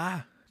 hey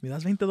pa, me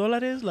das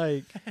 $20?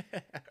 Like,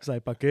 it's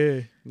like pa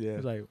qué? Yeah.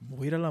 It's like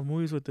we eat a lot of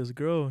movies with this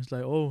girl. It's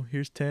like, oh,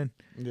 here's 10.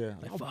 Yeah.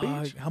 Like, Oh, fuck,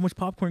 bitch. how much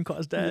popcorn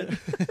cost that?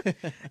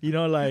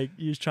 Like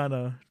you're just trying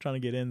to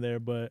get in there.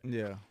 But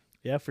Yeah.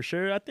 yeah, for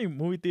sure. I think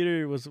movie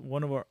theater was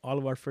one of all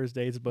of our first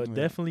dates. But Yeah.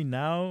 definitely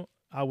now,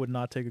 I would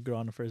not take a girl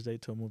on a first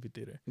date to a movie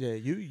theater. Yeah,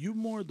 you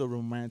more the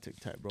romantic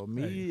type, bro.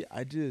 Me,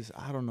 I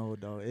don't know,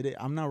 though.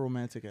 I'm not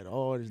romantic at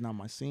all. It's not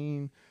my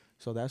scene.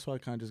 So that's why I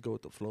kind of just go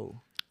with the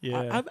flow.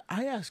 Yeah,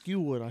 I ask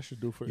you what I should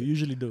do for you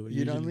usually do.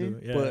 You know what I usually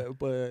mean? do, Yeah.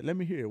 But let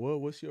me hear.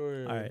 What's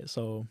your All right,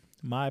 so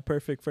my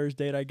perfect first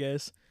date, I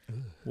guess.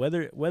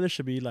 Weather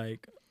should be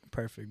like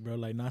perfect, bro.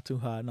 Like not too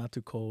hot, not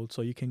too cold,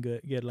 so you can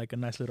get like a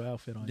nice little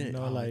outfit on. Yeah, You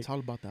know, like it's all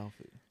about the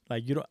outfit.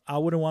 you don't. I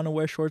wouldn't want to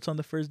wear shorts on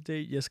the first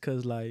date just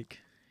cause like,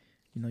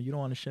 you don't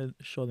want to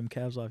show them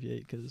calves off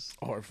yet, cause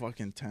Or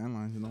fucking tan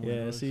lines, you know.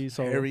 Yeah, see,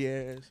 so- hairy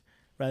ass.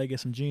 rather get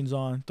some jeans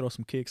on, throw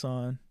some kicks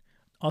on.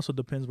 Also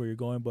depends where you're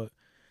going, but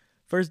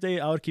first date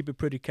I would keep it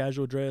pretty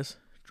casual dress.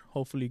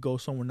 Hopefully go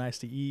somewhere nice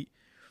to eat.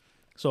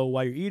 So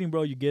while you're eating,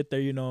 bro, you get there,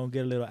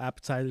 get a little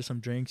appetizer, some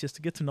drinks, just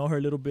to get to know her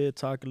a little bit,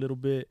 talk a little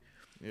bit.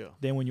 Yeah.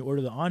 Then when you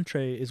order the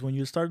entree is when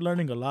you start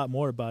learning a lot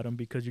more about them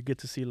because you get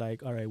to see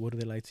like, all right, what do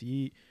they like to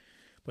eat?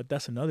 But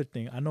that's another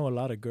thing. I know a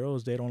lot of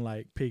girls, they don't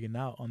like pigging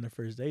out on their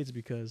first dates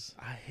because,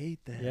 I hate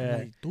that. Yeah.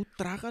 Like, tú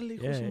trágale,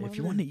 hijo yeah, de su if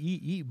you madre. want to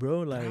eat,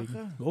 bro, like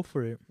Traga. go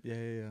for it.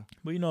 Yeah.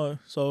 But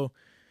so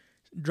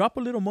drop a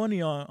little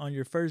money on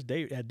your first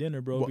date at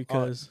dinner, bro, Well,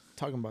 because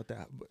Talking about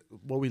that, but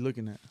what we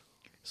looking at?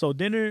 so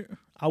dinner,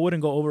 I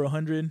wouldn't go over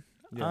 100.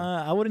 Yeah.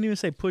 I wouldn't even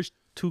say push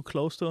too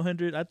close to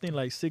 100. I think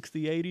like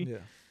 60, 80. Yeah.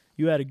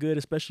 You had it good,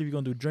 especially if you're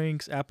going to do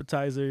drinks,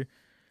 appetizer,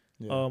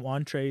 Yeah.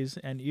 entrees,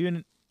 and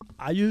even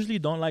I usually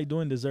don't like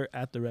doing dessert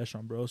at the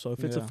restaurant, bro. So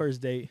if it's a Yeah.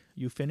 first date,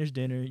 you finish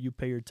dinner, you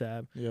pay your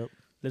tab. Yep.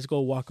 Let's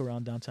go walk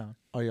around downtown.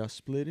 Are y'all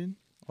splitting?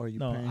 Or are you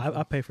No, paying?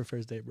 I pay for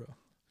first date, bro.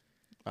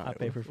 All I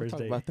pay for we'll first talk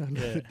date. about that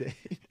another Yeah.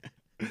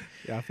 day.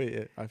 Yeah, I feel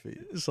it. I feel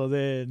it. So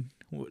then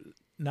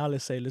now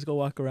let's go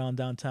walk around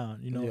downtown,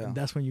 Yeah. and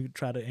that's when you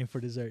try to aim for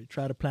dessert.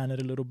 Try to plan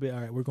it a little bit.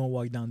 All right, we're going to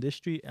walk down this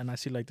street and I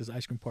see like this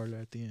ice cream parlor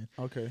at the end.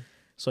 Okay.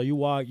 So you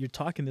walk, you're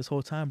talking this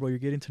whole time, bro. You're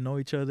getting to know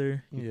each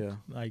other. Yeah.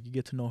 Like you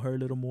get to know her a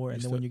little more.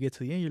 And then when you get to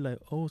the end, you're like,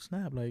 oh,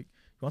 snap. Like,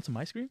 you want some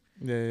ice cream?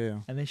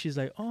 Yeah. And then she's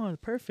like, oh,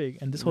 perfect.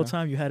 And this whole Yeah.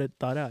 time you had it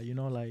thought out,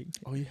 like,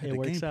 Oh, you had It the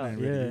works game plan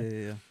out, ready.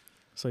 Yeah.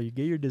 so you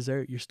get your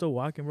dessert. You're still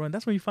walking, bro. And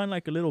that's when you find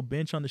like a little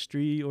bench on the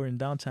street or in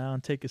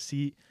downtown, take a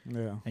seat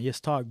Yeah. and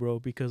just talk, bro.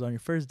 Because on your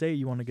first date,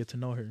 you want to get to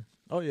know her.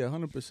 Oh yeah,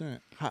 100%.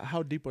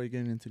 How deep are you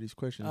getting into these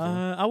questions? though?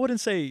 I wouldn't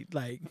say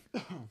like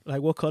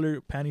what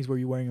color panties were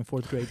you wearing in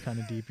 4th grade kind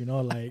of deep,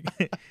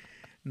 like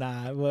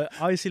nah, but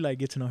obviously like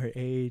get to know her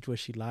age, what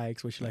she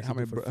likes to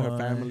do for fun, her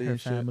family, her and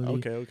shit. family,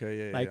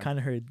 Okay, yeah. like yeah. kind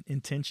of her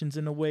intentions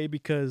in a way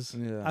because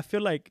Yeah. I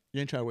feel like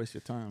You ain't trying to waste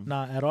your time.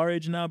 at our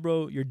age now,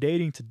 bro, you're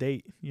dating to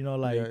date,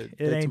 like Yeah, it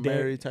date ain't to date.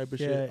 marry type of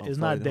yeah, shit. it's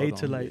not date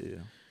to like Yeah.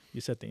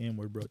 you said the N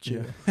word, bro.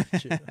 Chill.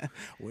 Yeah.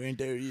 We ain't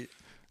there yet.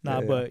 Nah,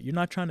 Yeah. but you're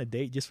not trying to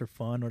date just for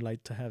fun or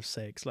like to have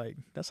sex. Like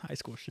that's high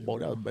school shit. Boy,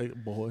 that bro. was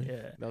back, boy.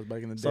 Yeah. That was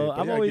back in the day. So But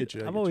I've yeah, I always get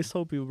you, I I've get always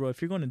told people, bro,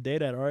 if you're going to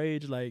date at our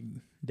age, like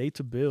date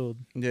to build.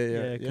 you.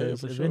 Yeah,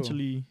 Because for sure.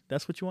 eventually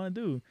that's what you want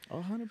to do.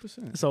 Oh,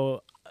 100%.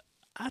 So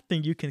I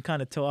think you can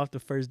kind of tell off the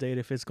first date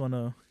if it's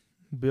gonna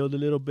build a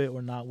little bit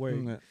or not work.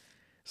 Mm,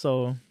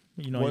 So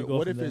you what go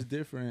what from if there. it's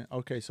different?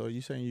 Okay, so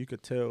you saying you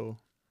could tell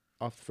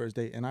off the first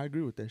date, and I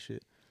agree with that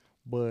shit.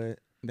 But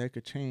that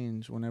could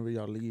change whenever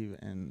y'all leave,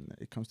 and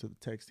it comes to the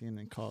texting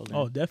and calling.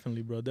 Oh,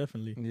 definitely, bro.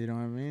 Definitely. You know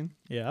what I mean?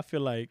 Yeah, I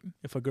feel like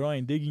if a girl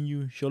ain't digging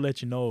you, she'll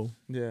let you know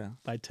Yeah.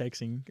 by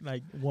texting,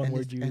 like one And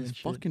word it's, you and and it's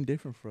shit. fucking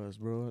different for us,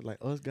 bro. Like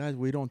us guys,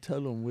 we don't tell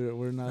them.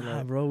 We're not Nah,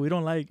 like, bro, we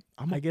don't like.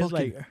 I'm a I guess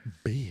fucking like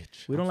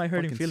bitch. we don't I'm like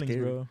hurting fucking feelings,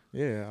 scared. bro.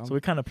 Yeah. So we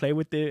kind of play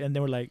with it, and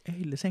then we're like,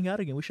 "Hey, let's hang out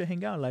again. We should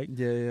hang out." Like,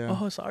 yeah.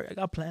 "Oh, sorry, I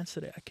got plans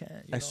today. I can't."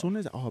 You As know? soon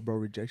as bro,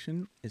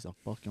 rejection is a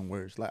fucking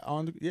worst. Like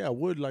I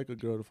would like a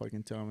girl to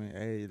fucking tell me,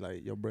 hey,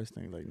 like your breast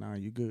thing, like nah,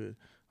 you good.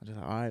 I'm just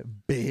like, all right,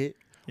 bet,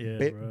 yeah,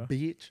 bet, bro.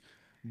 bitch.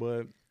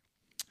 But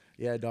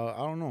yeah, dog, I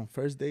don't know.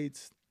 First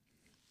dates,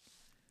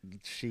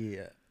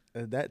 shit,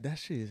 that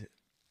shit is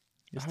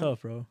It's I-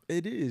 tough, bro.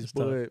 it is, It's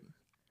tough. but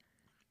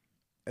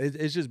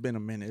it's just been a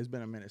minute. It's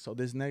been a minute. So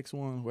this next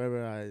one,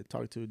 whoever I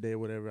talk to today,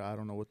 whatever, I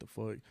don't know what the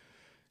fuck.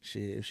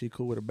 Shit, if she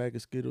cool with a bag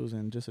of Skittles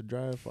and just a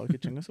drive, fuck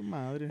it, chinga some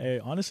madre. Hey,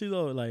 honestly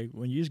though, like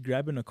when you just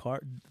grabbing a car,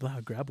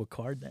 grab a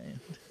car, damn.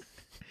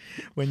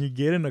 When you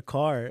get in a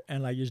car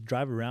and like just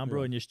drive around,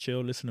 bro, Yeah. and just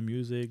chill, listen to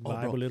music, Oh,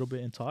 vibe bro. a little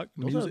bit, and talk.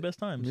 Those are the Music- best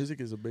times. Music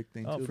is a big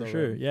thing Oh, too. for though,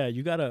 sure. right? Yeah,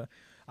 you gotta.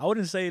 I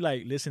wouldn't say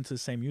like listen to the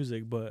same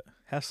music, but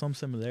have some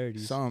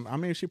similarities. I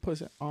mean, if she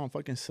puts on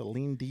fucking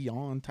Celine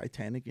Dion,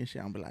 Titanic and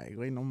shit, I'm be like,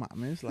 wait, no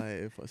mames,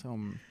 like for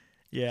some.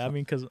 Yeah, I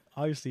mean, because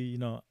obviously, you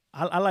know,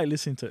 I like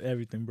listening to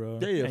everything, bro.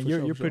 Yeah, and for you're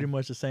sure, you're for pretty sure.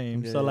 much the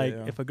same. Yeah, So yeah, like,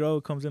 yeah. if a girl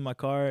comes in my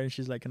car and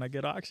she's like, "Can I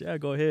get aux?" Yeah,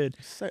 go ahead.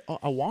 Say,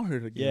 I want her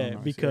to get Yeah, on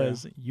us,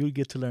 because you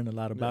get to learn a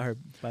lot about Yeah. her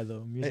by the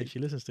music Hey, she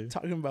listens to.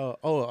 talking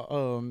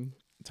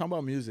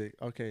about music.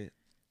 Okay,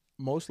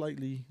 most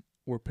likely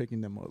we're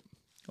picking them up.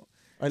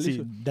 At See,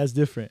 least, that's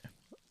different.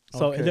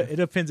 So Okay. it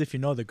depends if you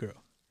know the girl.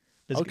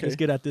 Let's Okay.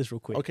 get at this real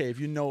quick. okay, if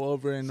you know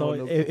over and So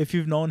know, if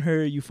you've known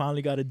her, you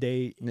finally got a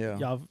date. yeah,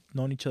 Y'all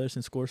known each other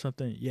since school or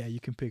something. Yeah, you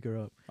can pick her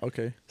up.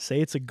 okay.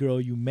 Say it's a girl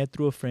you met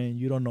through a friend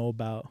you don't know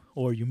about,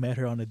 or you met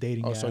her on a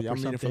dating Oh, app so y'all or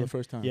meeting for something. the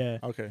first time? Yeah.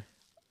 Okay.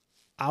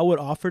 I would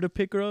offer to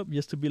pick her up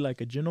just to be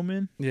like a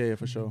gentleman. Yeah,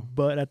 for sure.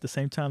 But at the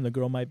same time, the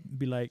girl might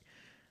be like,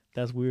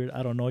 "That's weird.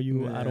 I don't know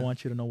you. I Yeah. don't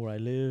want you to know where I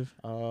live."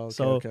 Okay,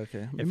 So,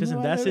 okay. If it's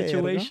in that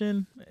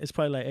situation, it's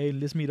probably like, "Hey,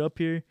 let's meet up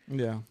here."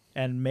 Yeah,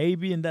 And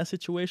maybe in that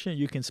situation,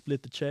 you can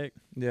split the check.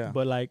 yeah.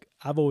 But like,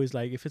 I've always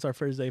like, if it's our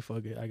first day,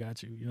 fuck it, I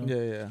got you. You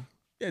know?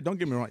 Yeah. Don't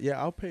get me wrong.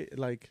 Yeah, I'll pay.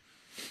 Like,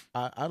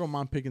 I don't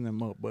mind picking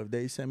them up, but if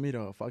they send me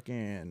to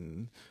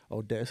fucking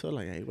Odessa,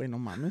 like, hey, wait, no,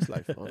 mom, it's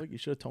like, fuck, you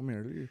should have told me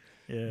earlier.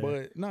 Yeah.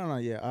 But no,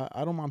 yeah,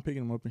 I don't mind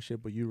picking them up and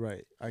shit. But you're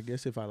right. I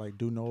guess if I like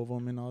do know of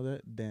them and all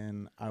that,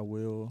 then I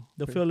will.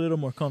 They'll feel a little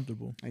more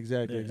comfortable.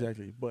 Exactly, Yeah.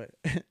 exactly. But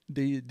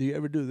do you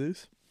ever do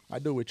this? I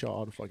do it with y'all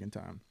all the fucking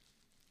time.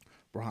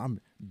 Bro, I'm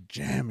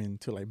jamming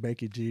to like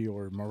Becky G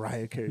or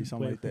Mariah Carey,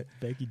 something like that.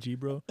 Becky G,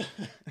 bro.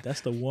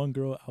 That's the one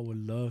girl I would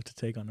love to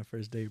take on the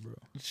first date, bro.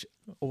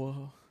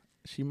 Well,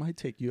 she might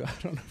take you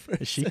out on the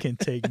first. She can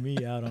take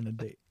me out on a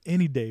date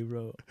any day,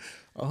 bro.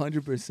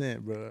 100%,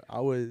 bro. I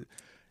would.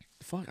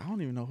 Fuck, I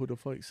don't even know who the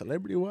fuck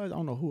celebrity wise. I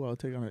don't know who I'll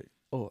take on it.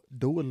 Oh,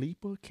 Dua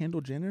Lipa, Kendall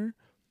Jenner.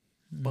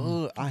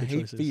 But I good hate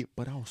choices. feet,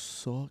 but I'll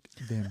suck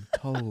them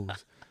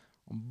toes.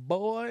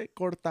 Boy,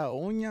 corta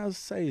uñas,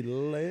 say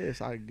less.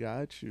 I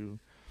got you.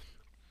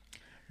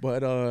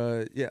 But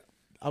yeah,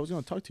 I was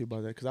gonna talk to you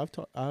about that because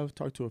I've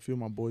talked to a few of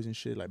my boys and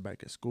shit like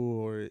back at school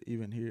or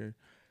even here.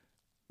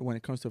 When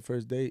it comes to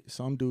first date,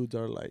 some dudes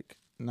are like,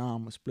 "Nah,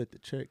 I'm gonna split the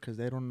check" because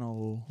they don't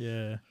know.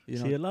 Yeah. You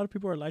See, know? a lot of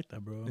people are like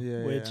that, bro.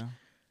 Yeah, Which, yeah.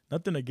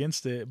 nothing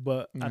against it,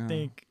 but I No.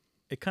 think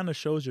it kind of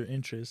shows your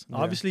interest. Yeah.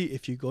 Obviously,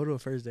 if you go to a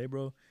first date,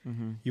 bro,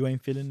 Mm-hmm. you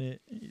ain't feeling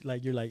it.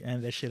 Like, you're like,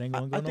 and that shit ain't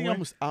gonna go I think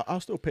nowhere. I'll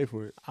still pay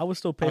for it. I would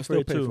still pay I'll for still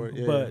it pay too. for it,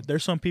 yeah, but yeah.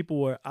 there's some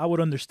people where I would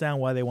understand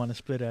why they want to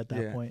split it at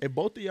that Yeah. point. If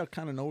both of y'all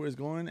kind of know where it's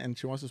going and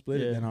she wants to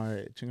split it, Yeah. then all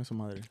right, chinga some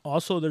other.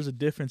 Also, there's a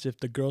difference if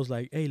the girl's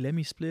like, "Hey, let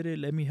me split it.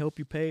 Let me help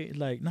you pay."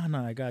 Like, nah,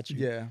 I got you.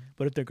 Yeah.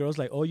 But if the girl's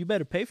like, "Oh, you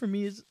better pay for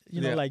me," is you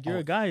know, Yeah. like you're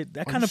Oh, a guy.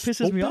 That Are kind of you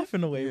pisses me stupid? off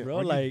in a way, Yeah. bro.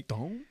 Are you Like,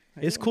 dumb?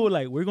 it's Hell cool. no.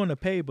 Like, we're gonna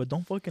pay, but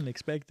don't fucking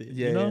expect it.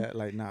 Yeah, you know. yeah.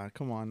 Like, nah,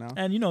 come on now.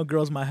 And you know,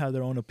 girls might have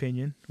their own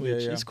opinion,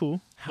 which yeah. is cool.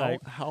 How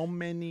Like, how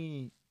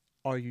many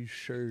are you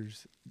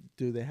sure's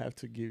do they have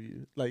to give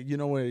you? Like, you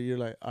know where you're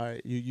like, all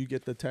right, you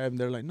get the tab and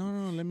they're like,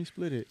 no, let me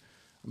split it.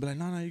 I'm like,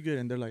 no, you good.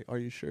 And they're like, are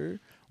you sure?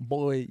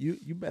 Boy,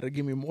 you better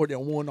give me more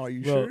than one. Are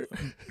you Bro, sure?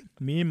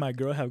 me and my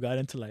girl have got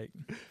into like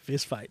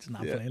fist fights.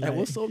 Not Yeah. playing. And Like,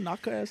 what's up?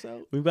 Knock her ass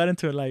out. we've got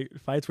into like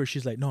fights where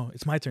she's like, "No,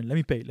 it's my turn. Let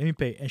me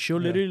pay," and she'll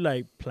Yeah. literally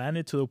like plan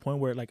it to the point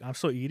where like I'm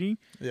still eating,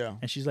 Yeah.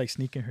 and she's like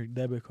sneaking her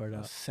debit card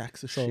out.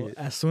 Sacks of So shit.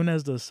 as soon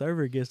as the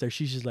server gets there,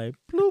 she's just like,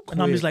 "Bloop,"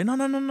 and I'm just Quick. like,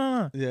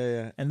 "No."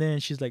 Yeah. And then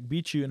she's like,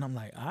 "Beat you," and I'm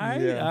like, "All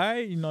right, Yeah. all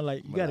right." You know,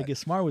 like you But gotta like, get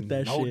smart with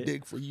that no shit.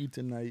 dick for you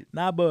tonight.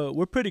 Nah, but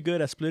we're pretty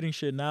good at splitting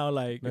shit now.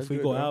 Like That's if we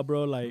good, go though. out,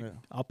 bro, like Yeah.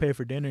 I'll pay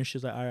for dinner, and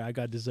she's like, "All right, I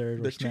got dessert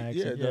or The cheap, snacks."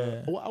 yeah,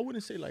 and- well, I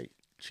wouldn't say like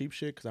cheap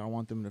shit because I don't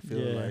want them to feel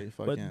yeah. like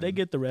fucking. But they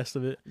get the rest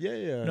of it. yeah.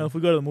 You know, if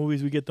we go to the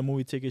movies, we get the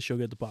movie tickets. She'll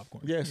get the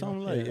popcorn. Yeah, you something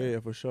know? like yeah,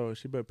 for sure.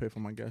 She better pay for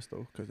my gas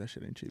though, cause that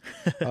shit ain't cheap.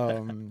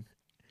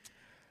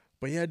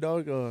 But yeah,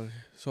 dog.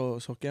 So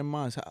qué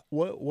más?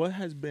 What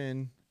has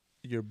been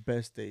your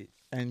best date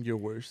and your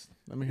worst?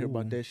 Let me hear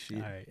about Ooh, that shit.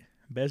 All right,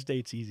 best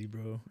date's easy,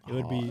 bro. It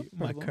would Aw, be that's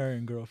my pretty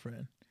current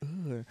girlfriend.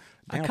 Ugh.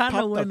 I Damn, kind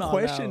of popped went the all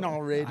question out.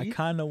 already. I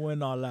kind of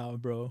went all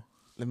out, bro.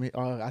 Let me.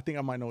 I think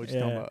I might know what you're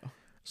talking Yeah. about.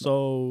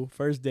 So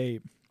first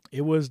date,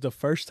 it was the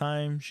first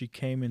time she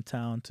came in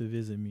town to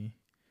visit me.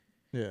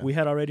 Yeah. We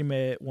had already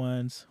met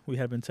once. We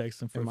had been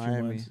texting for In a few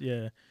Miami. months.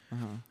 Yeah,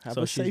 Have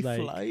So a she's safe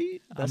like,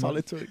 flight. That's I'm all a-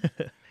 it took.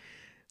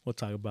 we'll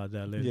talk about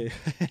that later.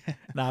 Yeah.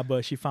 Nah,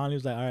 but she finally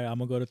was like, all right, I'm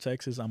gonna go to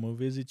Texas. I'm gonna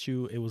visit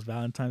you. It was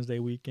Valentine's Day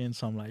weekend,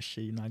 so I'm like,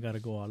 shit, I gotta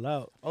go all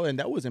out. Oh, and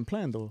that wasn't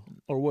planned though,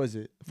 or was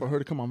it for her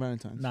to come on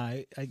Valentine's? Nah,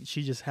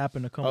 she just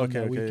happened to come on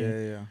that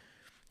weekend. Yeah.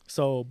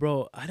 So,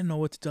 bro, I didn't know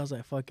what to do. I was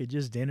like, fuck it,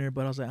 just dinner.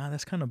 But I was like,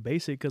 that's kind of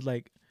basic because,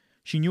 like,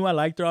 she knew I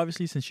liked her,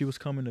 obviously, since she was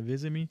coming to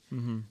visit me.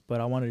 Mm-hmm.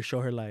 But I wanted to show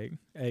her, like,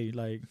 hey,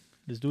 like,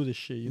 let's do this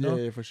shit, you know?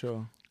 Yeah, for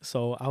sure.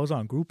 So I was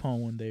on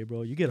Groupon one day,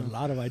 bro. You get a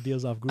lot of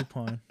ideas off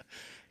Groupon.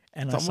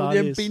 And I saw Somos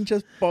bien this.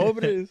 pinches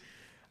pobres.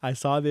 I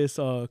saw this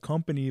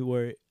company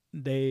where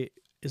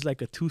it's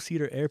like a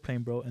 2-seater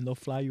airplane, bro, and they'll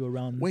fly you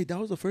around. Wait, that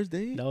was the first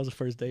day? That was the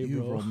first day, You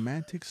bro.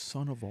 romantic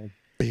son of a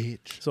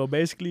bitch. So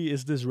basically,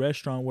 it's this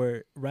restaurant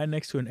where right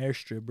next to an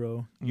airstrip,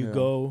 bro. You Yeah.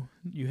 go,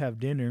 you have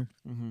dinner,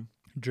 Mm-hmm.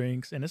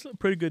 drinks, and it's a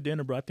pretty good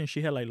dinner, bro. I think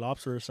she had like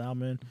lobster or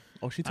salmon.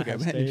 Oh, she I took had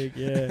advantage. steak,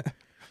 yeah.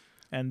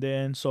 And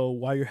then, so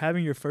while you're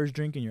having your first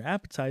drink and your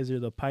appetizer,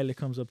 the pilot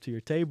comes up to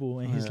your table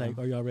and he's Yeah. like,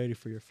 "Are y'all ready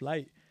for your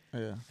flight?"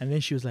 Yeah. And then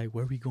she was like,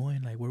 "Where we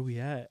going? Like, where we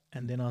at?"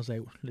 And then I was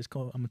like, "Let's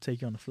go. I'm gonna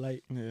take you on the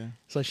flight." Yeah.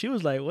 So she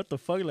was like, "What the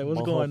fuck? Like, what's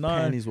My going whole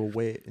on?" panties were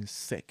wet in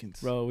seconds.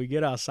 Bro, we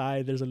get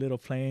outside. There's a little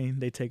plane.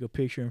 They take a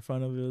picture in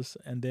front of us,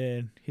 and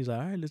then he's like,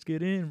 "All right, let's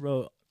get in,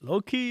 bro." Low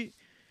key,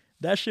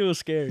 that shit was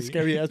scary.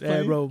 Scary ass Yeah,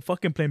 plane? bro.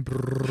 Fucking plane.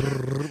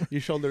 You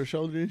shoulder to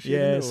shoulder and shit?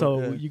 Yeah. or- So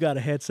yeah. you got a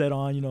headset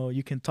on. You know,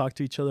 you can talk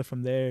to each other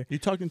from there. You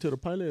talking to the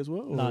pilot as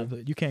well? Nah, or-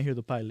 you can't hear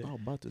the pilot. I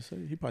was about to say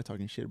he probably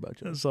talking shit about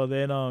you. So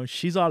then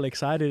she's all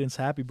excited and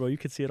happy, bro. You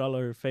could see it all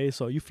over her face.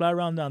 So you fly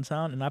around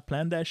downtown, and I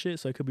planned that shit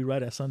so it could be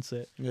right at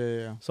sunset.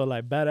 Yeah. So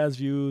like badass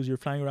views. You're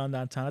flying around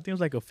downtown. I think it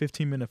was like a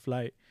 15-minute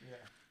flight.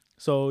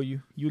 So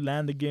you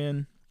land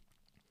again,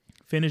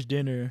 finish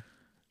dinner.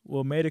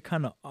 What made it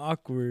kind of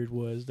awkward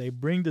was they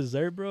bring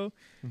dessert, bro,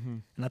 Mm-hmm.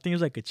 and I think it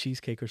was like a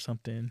cheesecake or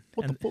something.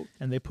 What and the fuck?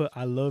 and they put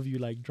 "I love you"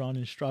 like drawn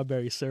in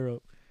strawberry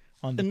syrup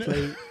on the And-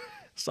 plate.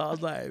 So I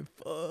was like,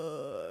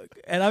 fuck.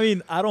 And I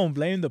mean, I don't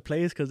blame the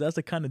place because that's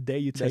the kind of day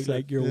you take That's it,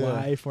 like your yeah.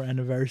 wife for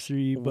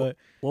anniversary. But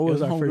What It was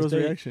was our first homegirl's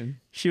date. reaction?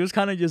 she was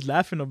kind of just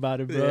laughing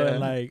about it, bro. Yeah. And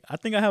like, I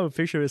think I have a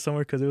picture of it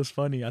somewhere because it was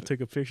funny. I took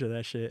a picture of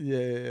that shit.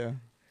 Yeah.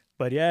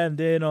 But yeah, and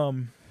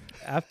then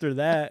after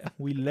that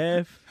we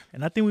left,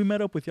 and I think we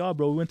met up with y'all,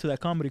 bro. We went to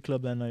that comedy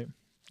club that night,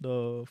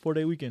 the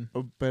 4-day weekend.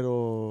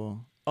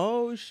 Pero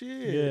oh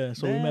shit. Yeah,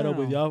 so we met up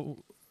with Damn.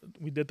 y'all.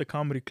 We did the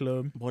comedy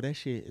club, Boy, that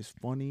shit is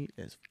funny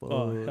as fuck.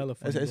 Oh, hella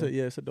funny, It's bro.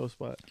 it's a dope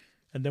spot.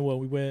 and then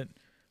we went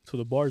to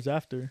the bars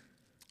after.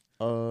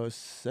 We We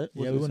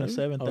went to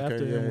 7th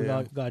after, and we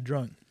got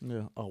drunk.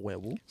 Yeah. Oh,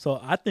 well. So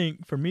I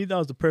think for me that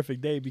was the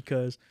perfect day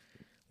because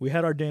we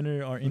had our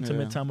dinner, our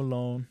intimate Yeah. time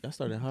alone. That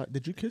started hot.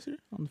 Did you kiss her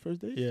on the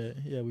first date?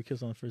 Yeah, we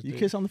kissed on the first You date.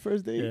 kiss on the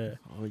first date? Yeah.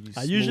 Oh, you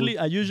I usually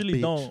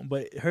bitch. don't,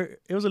 but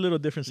it was a little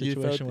different You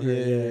situation felt,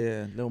 with her.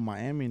 yeah. Little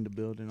Miami in the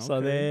building. So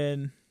okay.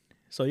 then,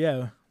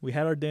 we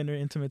had our dinner,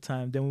 intimate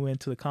time. Then we went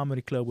to the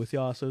comedy club with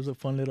y'all. So it was a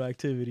fun little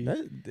activity.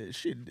 that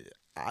shit.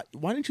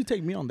 Why didn't you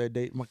take me on that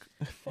date? Yeah,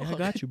 I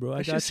got you, bro. I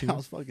That got shit you.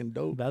 sounds fucking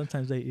dope.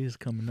 Valentine's Day is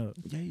coming up.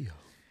 Yeah.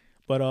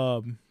 But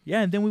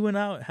and then we went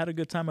out, had a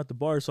good time at the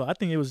bar. So I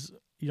think it was,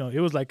 it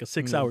was like a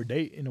 6-hour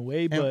date in a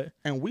way. But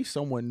And we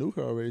somewhat knew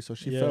her already, so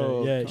she she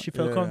felt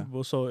felt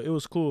comfortable. So it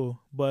was cool.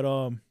 But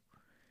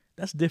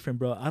that's different,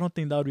 bro. I don't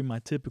think that would be my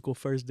typical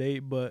first date.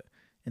 But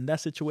in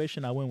that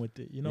situation, I went with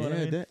it. You know what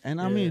I mean?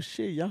 And I Yeah. mean,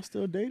 shit, y'all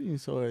still dating,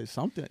 so it's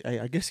something. Hey,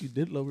 I guess you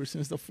did love her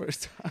since the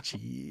first time.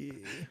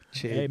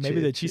 Hey,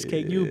 maybe the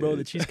cheesecake knew, bro.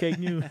 The cheesecake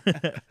knew.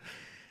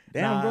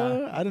 Damn, Nah.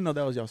 bro. I didn't know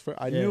that was y'all's first.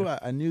 I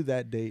Yeah. knew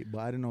that date, but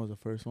I didn't know it was the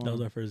first one. That was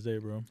our first date,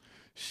 bro.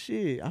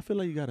 Shit, I feel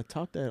like you gotta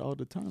top that all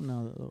the time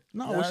now. Though.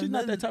 No, Nah, she's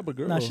not that type of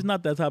girl. Nah, she's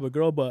not that type of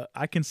girl, but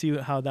I can see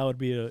how that would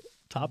be a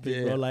topic,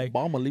 Yeah, bro. Like,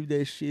 I'ma leave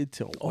that shit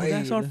till. oh,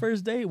 that's our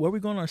first date. Where we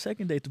going on our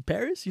second date? To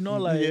Paris? You know,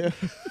 like, yeah.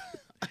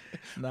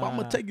 nah. I'm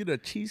gonna take you to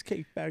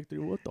Cheesecake Factory.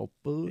 What the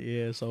fuck?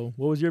 Yeah. So,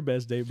 what was your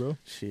best date, bro?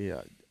 Shit,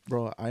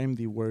 bro, I am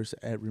the worst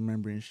at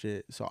remembering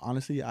shit. So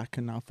honestly, I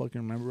cannot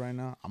fucking remember right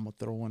now. I'm gonna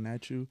throw one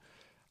at you.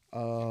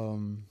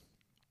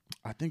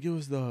 I think it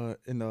was the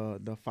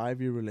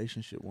 5-year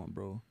relationship one,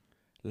 bro.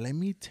 Let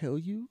me tell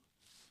you,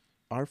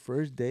 our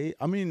first date.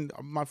 I mean,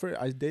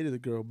 I dated a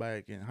girl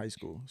back in high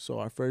school. So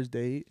our first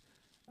date,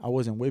 I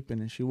wasn't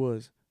whipping and she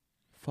was.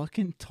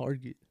 Fucking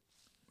Target,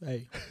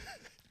 Hey,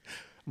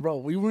 bro.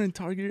 We were in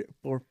Target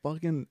for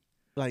fucking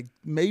like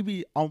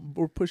maybe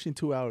we're pushing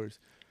 2 hours.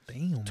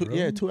 damn, Two, bro.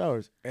 yeah, 2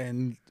 hours.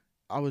 And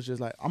I was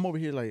just like, I'm over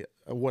here like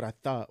what I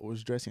thought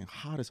was dressing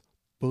hot as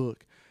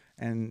fuck.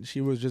 And she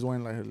was just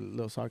wearing like her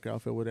little soccer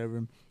outfit, whatever.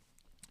 And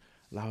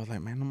I was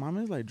like, man, no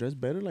mames, like dress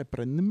better, like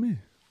prendeme.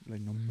 Like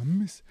no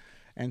mames.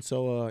 And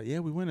so we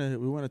went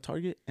to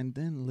Target and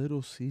then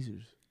Little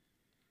Caesars.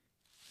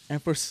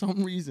 And for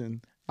some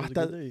reason, It I was a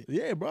thought, good date.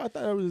 yeah, bro, I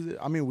thought it was.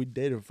 I mean, we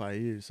dated for 5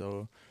 years,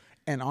 so.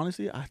 And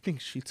honestly, I think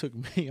she took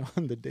me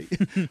on the date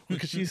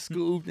because she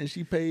scooped and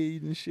she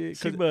paid and shit.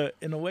 See, but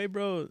in a way,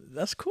 bro,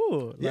 that's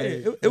cool. Yeah, Like,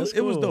 it that's was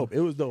cool. dope. It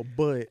was dope,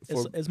 but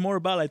It's more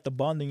about like the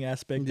bonding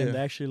aspect than Yeah. the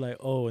actually like,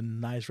 oh, a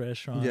nice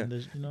restaurant. Yeah.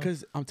 There's, you know.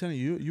 because I'm telling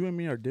you, you and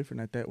me are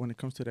different at that when it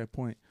comes to that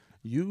point.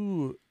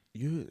 You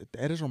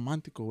that is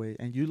romantical way,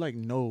 and you like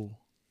know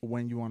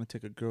when you want to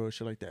take a girl or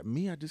shit like that.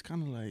 Me, I just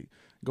kind of like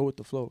go with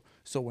the flow.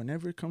 So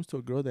whenever it comes to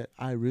a girl that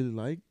I really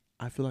like,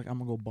 I feel like I'm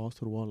gonna go balls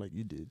to the wall like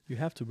you did. You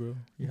have to, bro.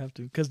 You have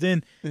to, cause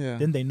then Yeah.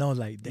 they know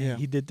like, damn, Yeah.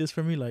 he did this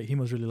for me. Like he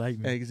must really like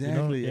me.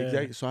 Exactly. You know? Yeah.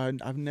 Exactly. So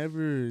I've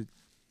never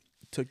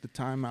took the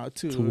time out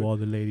to. To all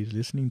the ladies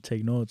listening,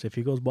 take notes. If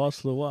he goes balls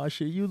to the wall,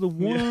 shit, you the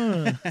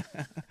one.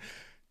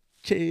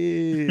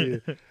 Chill.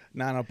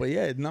 Nah, but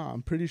yeah, no,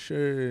 I'm pretty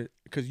sure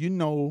because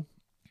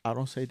I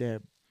don't say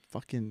that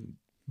fucking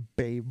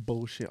babe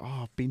bullshit.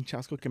 Oh, pinche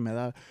asco que me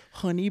da.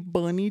 Honey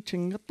bunny,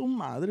 chinga tu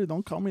madre.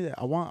 Don't call me that.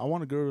 I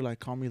want a girl to like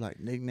call me like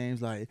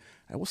nicknames like,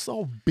 hey, what's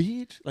up,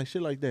 bitch? Like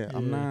shit like that.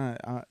 I'm Yeah.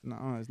 not.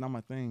 Nah, it's not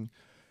my thing.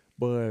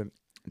 But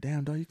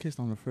damn, dog, you kissed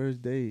on the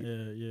first date.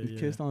 Yeah. You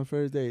kissed on the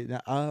first date.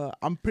 Now,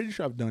 I'm pretty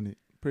sure I've done it.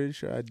 Pretty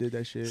sure I did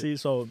that shit. See,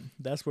 so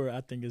that's where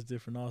I think it's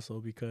different also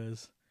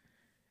because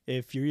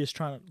if you're just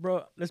trying to,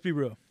 bro, let's be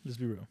real.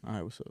 All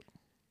right, what's up?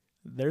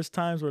 There's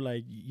times where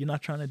like you're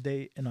not trying to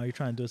date and all you're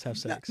trying to do is have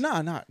sex.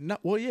 Nah.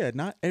 Well, yeah,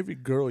 not every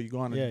girl you go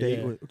on a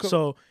date with.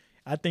 So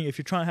I think if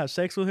you're trying to have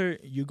sex with her,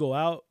 you go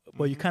out,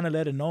 but you Mhm. kind of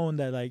let it known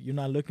that like you're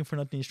not looking for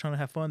nothing. You're trying to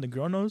have fun. The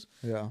girl knows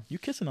yeah. you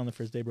kissing on the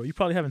first day, bro. You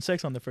probably having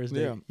sex on the first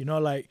day. Yeah. You know,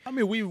 like I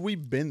mean,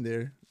 we've been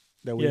there.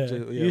 That we yeah, just,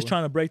 you're just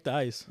trying to break the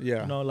ice.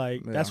 Yeah. You know,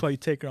 like that's Yeah. why you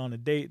take her on a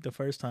date the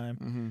first time,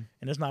 Mm-hmm.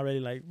 and it's not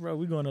really like, bro,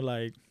 we're going to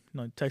like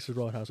Texas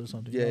Roadhouse or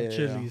something. Yeah, you know, yeah,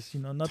 Chili's. You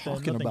know, nothing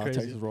Talking nothing about crazy.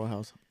 Texas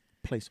Roadhouse,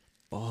 place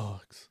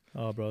fucks.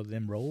 Oh, bro,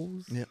 them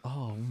rolls. Yeah.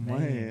 Oh Man.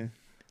 man.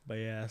 But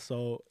yeah,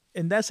 so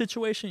in that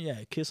situation,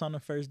 yeah, kiss on the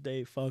first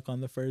date, fuck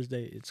on the first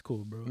date, it's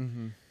cool, bro.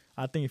 Mm-hmm.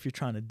 I think if you're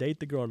trying to date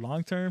the girl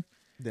long term,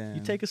 Then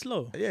you take it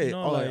slow. Yeah. You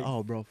know,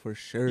 oh, bro, for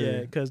sure.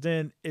 yeah, because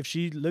then if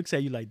she looks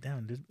at you like,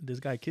 damn, this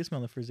guy kissed me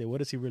on the first date, what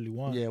does he really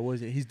want? Yeah. What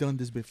is it? He's done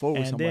this before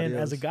with And somebody then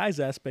else. as a guy's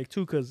aspect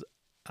too, because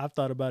I've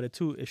thought about it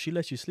too. If she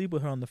lets you sleep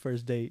with her on the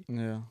first date,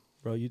 Yeah.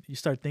 bro, you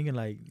start thinking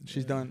like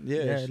She's done.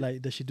 Yeah.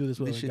 like does she do this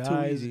with This other shit too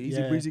guys? easy.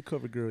 Easy Yeah. breezy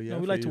cover girl. You Yeah. know,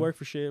 we for like to you. work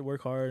for shit,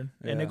 work hard,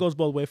 and Yeah. it goes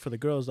both ways for the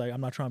girls. Like I'm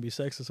not trying to be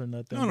sexist or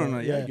nothing. No.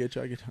 but Yeah. I get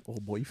you. Oh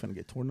boy, you finna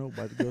get torn up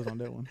by the girls on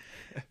that one.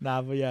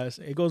 Nah, but yeah,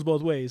 it goes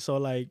both ways. So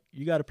like,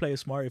 you got to play it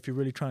smart if you're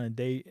really trying to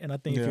date. And I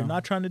think if Yeah. you're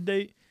not trying to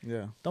date,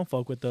 Yeah. don't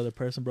fuck with the other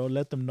person, bro.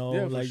 Let them know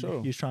Yeah, for like sure.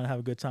 you're just trying to have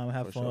a good time,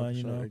 have For fun. sure,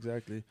 You know,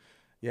 exactly.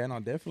 Yeah, no,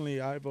 definitely.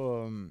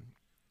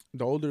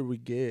 The older we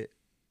get,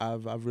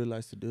 I've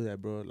realized to do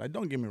that, bro. Like,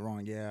 don't get me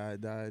wrong. Yeah,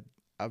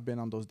 I've been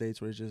on those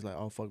dates where it's just like,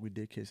 oh fuck, we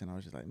did kiss, and I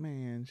was just like,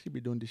 man, she be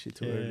doing this shit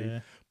too early. yeah.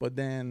 But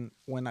then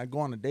when I go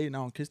on a date and I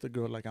don't kiss the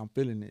girl, like I'm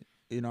feeling it.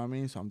 You know what I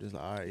mean? So I'm just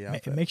like, all right, yeah.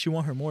 It makes you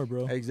want her more,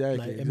 bro. Exactly.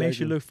 Like, it makes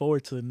you exactly. look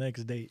forward to the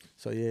next date.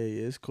 So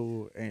yeah, it's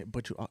cool.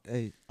 But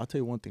hey, I'll tell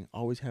you one thing: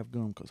 always have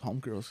gum, cause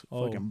homegirls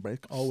Oh, fucking break.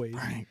 always.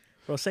 Bang.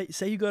 Bro,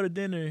 say you go to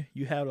dinner,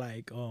 you have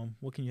like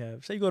what can you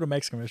have? Say you go to a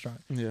Mexican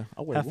restaurant, Yeah,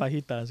 I wait. have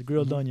fajitas,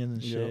 grilled Mhm. onions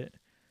and Yep. shit.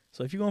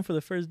 So if you're going for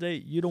the first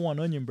date, you don't want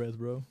onion breath,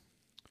 bro.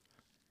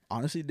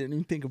 Honestly, didn't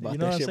even think about You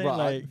know that what I'm shit, saying? bro.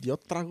 Like- Yo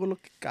trago lo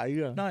que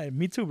caiga. Nah,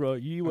 me too, bro.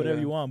 You eat whatever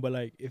Yeah. you want, but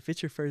like if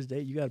it's your first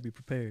date, you gotta be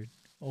prepared.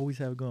 Always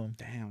have gum.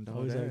 Damn, dog.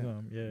 Always have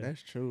gum. Yeah.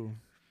 That's true.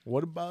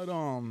 What about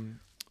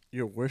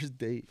your worst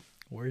date?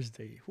 Worst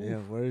date. Oof. Yeah,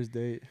 worst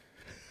date.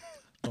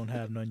 Don't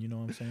have none. You know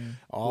what I'm saying?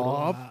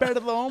 Oh,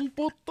 perdón,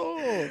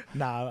 puto.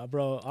 Nah,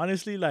 bro.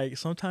 Honestly, like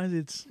sometimes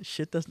it's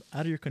shit that's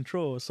out of your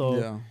control. So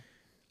yeah.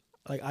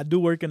 like I do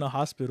work in a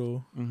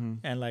hospital Mm-hmm.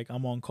 and like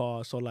I'm on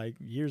call. So like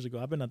years ago,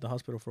 I've been at the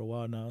hospital for a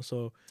while now.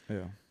 So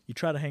Yeah. you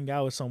try to hang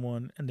out with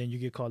someone and then you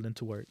get called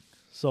into work.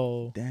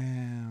 So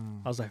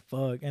Damn. I was like,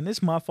 fuck. And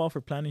it's my fault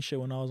for planning shit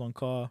when I was on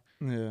call.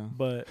 Yeah.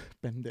 But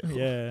Pendejo.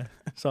 yeah.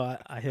 So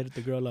I hit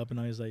the girl up and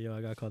I was like, yo,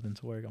 I got called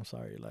into work. I'm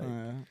sorry. Like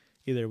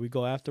either we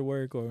go after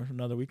work or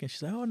another weekend.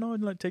 She's like, oh no,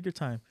 like take your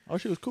time. Oh,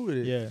 she was cool with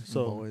it. Yeah.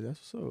 So boy,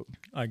 that's what's up.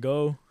 I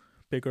go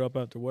pick her up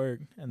after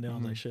work and then I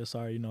was Mhm. like, shit,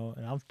 sorry, you know,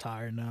 and I'm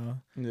tired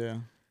now. Yeah.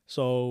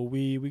 So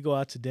we go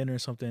out to dinner or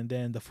something and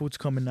then the food's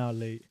coming out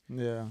late.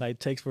 Yeah. Like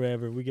takes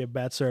forever. We get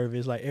bad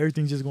service. Like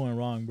everything's just going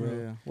wrong, bro.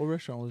 Yeah. What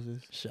restaurant was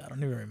this? Shit, I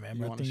don't even remember.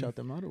 You I want to think, shout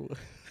them out or what?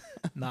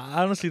 nah,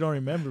 I honestly don't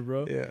remember,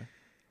 bro. Yeah.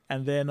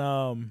 And then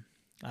I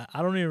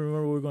don't even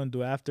remember what we are gonna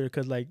do after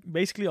because like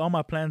basically all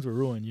my plans were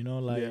ruined, you know,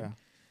 like yeah.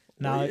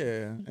 now Well,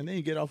 yeah. And then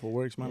you get off of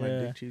work, smell Yeah.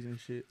 like dick cheese and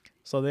shit.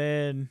 so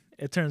then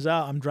it turns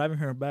out I'm driving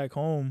her back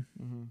home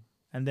Mm-hmm.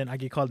 and then I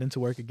get called into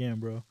work again,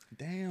 bro.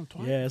 Damn.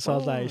 Twice. Yeah, so I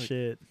was like, Fuck.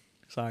 shit.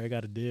 Sorry, I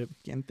got to dip.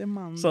 ¿Quién te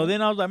manda? So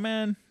then I was like,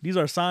 man, these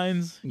are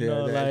signs. You Yeah,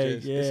 know, that like,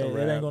 just- yeah, it's a it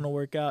wrap. ain't going to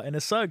work out. And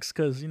it sucks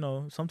because, you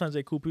know, sometimes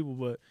they cool people,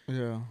 but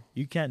Yeah.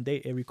 you can't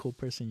date every cool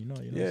person, you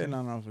know. You know Yeah, what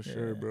I'm no, for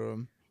sure, Yeah. bro.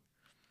 saying?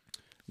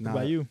 Nah, What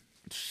about you?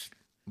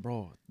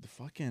 Bro, the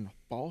fucking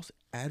false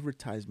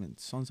advertisement,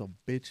 sons of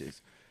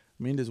bitches.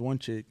 Me and this one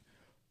chick,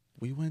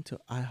 we went to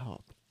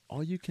IHOP.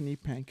 All you can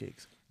eat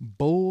pancakes.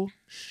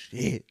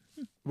 Bullshit.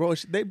 Bro,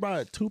 they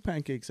brought 2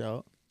 pancakes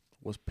out.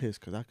 Was pissed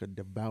because I could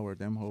devour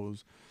them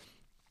hoes.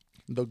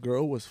 The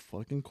girl was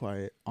fucking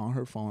quiet on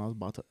her phone. I was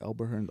about to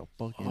elbow her in the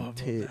fucking Oh, bro,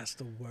 tit. that's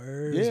the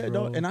worst. Yeah,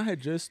 bro. no, and I had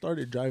just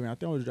started driving. I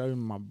think I was driving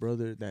my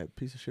brother, that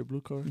piece of shit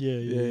blue car.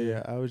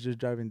 Yeah. I was just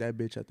driving that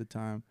bitch at the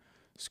time.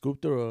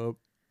 Scooped her up.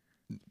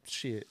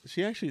 Shit.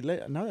 She actually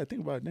now that I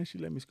think about it, then she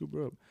let me scoop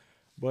her up.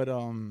 But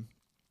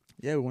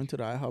yeah, we went to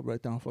the IHOP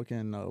right down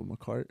fucking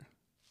McCart.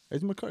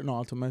 It's McCart, no,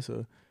 Alta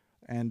Mesa.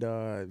 And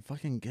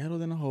fucking ghetto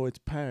than a hoe, it's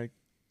packed.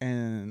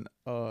 And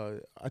I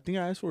think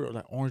I asked for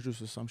like orange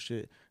juice or some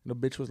shit. And the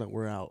bitch was like,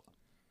 we're out.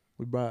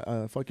 We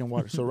brought fucking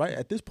water. So right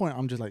at this point,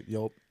 I'm just like,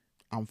 yo,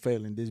 I'm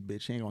failing this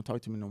bitch. She ain't gonna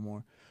talk to me no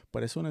more.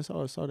 But as soon as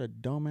I saw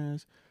that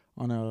dumbass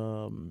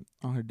on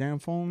her damn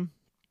phone,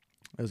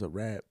 it was a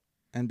wrap.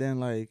 And then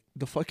like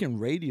the fucking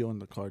radio in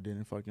the car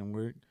didn't fucking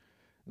work.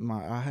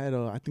 I had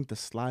I think the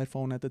slide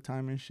phone at the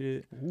time and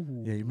shit.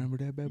 Ooh. Yeah, you remember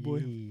that bad boy?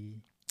 Yeah.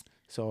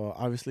 So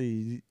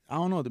obviously, I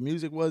don't know. The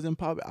music wasn't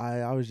popping.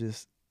 I was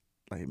just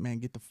like, man,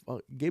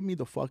 get me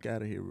the fuck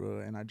out of here, bro.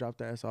 And I dropped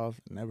the ass off.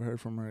 Never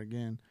heard from her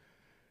again.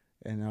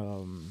 And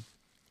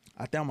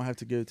I think I'm gonna have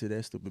to give it to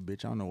that stupid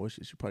bitch. I don't know what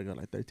she probably got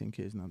like 13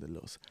 kids now. The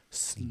little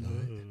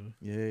slut.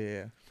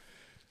 Yeah.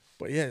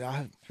 But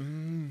yeah,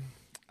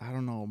 I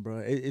don't know, bro.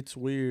 It's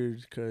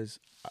weird because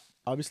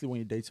obviously when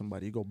you date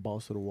somebody, you go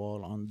balls to the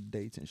wall on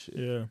dates and shit.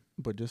 Yeah.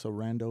 But just a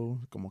rando,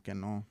 como que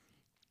no.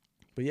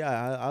 But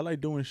yeah, I like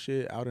doing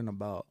shit out and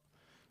about.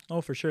 Oh,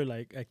 for sure.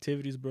 Like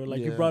activities, bro. Like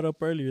you Yeah. brought up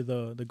earlier,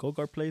 the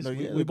go-kart place. Like,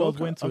 we both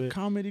went to a it.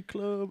 comedy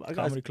club.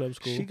 Comedy club's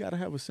cool. She gotta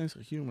have a sense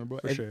of humor, bro.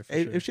 For sure.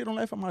 If she don't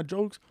laugh at my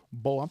jokes,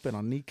 I'm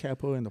finna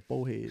kneecap her in the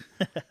forehead.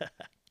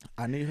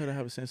 I need her to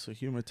have a sense of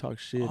humor, talk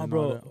shit. Oh, and all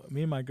bro. that.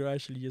 Me and my girl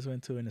actually just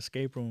went to an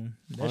escape room.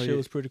 That Oh, shit yeah.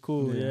 was pretty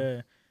cool. Yeah.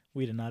 Yeah.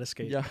 We did not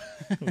escape. Yeah,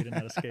 We did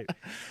not escape.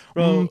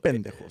 Bro,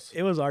 pendejos.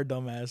 it was our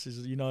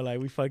dumbasses. You know, like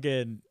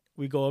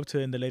we go up to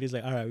it and the lady's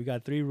like, all right, we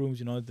got 3 rooms,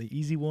 you know, the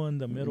easy one,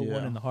 the middle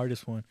one, Yeah. and the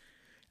hardest one.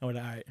 And we're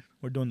like, all right,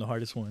 we're doing the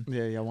hardest one.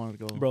 Yeah, I wanted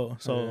to go, Bro,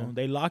 so Yeah.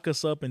 they lock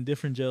us up in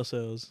different jail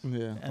cells.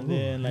 Yeah, And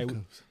then, like,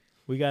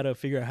 we got to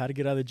figure out how to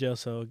get out of the jail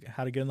cell,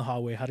 how to get in the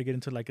hallway, how to get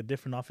into like a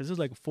different office. There's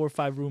like 4 or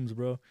 5 rooms,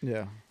 bro.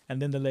 yeah,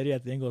 And then the lady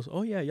at the end goes,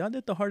 oh, yeah, y'all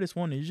did the hardest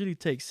one. It usually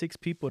takes 6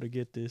 people to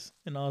get this.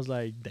 And I was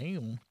like,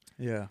 damn.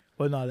 yeah,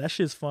 But no, that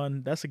shit's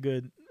fun. That's a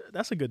good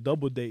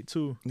double date,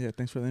 too. yeah.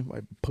 Thanks for the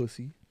invite,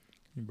 pussy.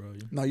 Bro,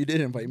 No, you did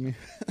invite me,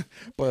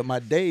 but my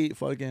date,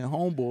 fucking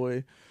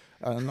homeboy,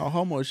 no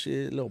homo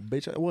shit, little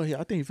bitch. Well,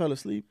 I think he fell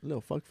asleep, little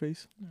fuck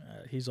face.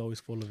 he's always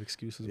full of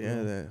excuses, bro.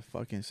 Yeah, that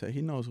fucking say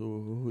he knows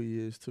who he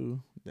is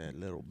too. That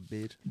little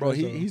bitch, bro. Does,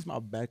 He's my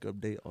backup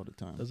date all the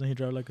time. Doesn't he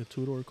drive like a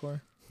 2-door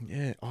car?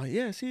 Yeah. Oh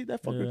yeah. See,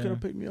 that fucker Yeah. could have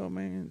picked me up,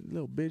 man.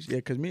 Little bitch. Yeah,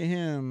 cause me and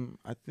him,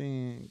 I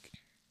think.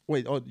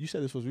 Wait. Oh, you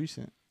said this was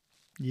recent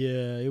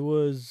Yeah, it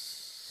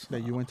was.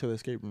 that you went to the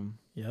escape room.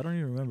 Yeah, I don't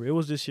even remember. It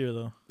was this year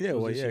though. Yeah. It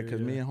was Well, this yeah, year, cause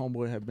me and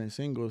homeboy have been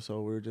single,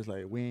 so we are just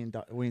like we ain't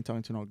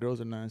talking to no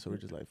girls or nothing. So we're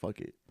just like, fuck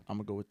it. I'm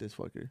gonna go with this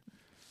fucker.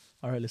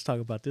 All right, let's talk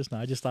about this now.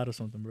 I just thought of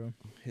something, bro.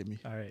 Hit me.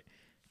 All right,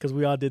 because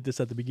we all did this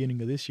at the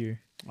beginning of this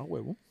year. Oh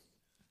wait. Well,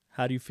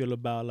 How do you feel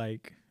about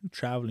like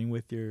traveling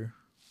with your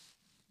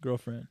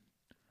girlfriend?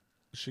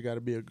 she got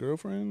to be a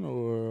girlfriend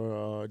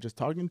or just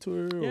talking to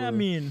her? Yeah, I or?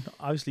 mean,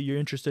 obviously you're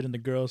interested in the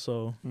girl,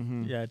 so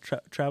Mhm. yeah,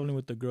 traveling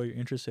with the girl you're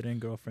interested in,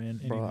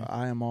 girlfriend. Bro, anything.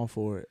 I am all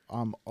for it.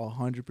 I'm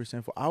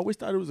 100% for. I always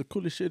thought it was the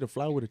coolest shit to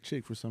fly with a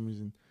chick for some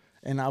reason,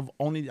 and I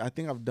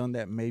think I've done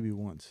that maybe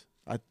once.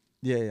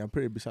 I'm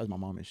pretty besides my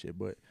mom and shit,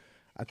 but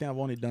I think I've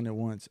only done it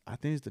once. I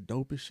think it's the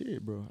dopest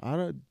shit, bro.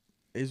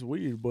 It's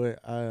weird, but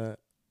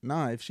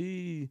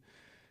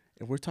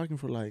if we're talking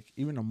for like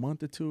even a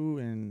month or two,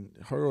 and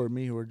her or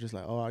me who are just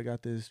like, oh, I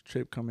got this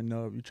trip coming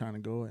up, you trying to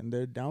go, and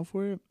they're down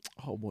for it.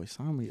 Oh boy,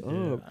 sign me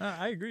Yeah, up.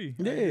 I agree.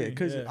 I Yeah, agree,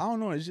 because yeah. I don't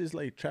know, it's just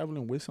like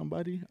traveling with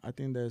somebody. I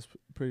think that's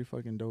pretty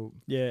fucking dope.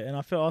 Yeah, and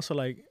I feel also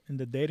like in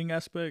the dating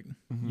aspect,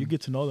 you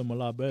get to know them a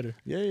lot better,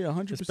 Yeah,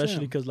 100%.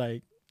 especially because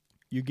like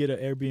you get an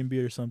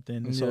Airbnb or something,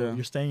 and so Yeah.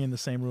 you're staying in the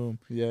same room.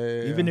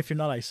 yeah, Even if you're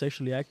not like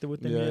sexually active with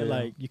them Yeah, yet, yeah.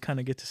 like you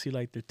kind of get to see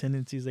like their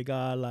tendencies they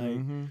got. Like,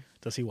 Mhm.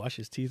 does he wash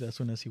his teeth as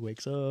soon as he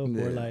wakes up,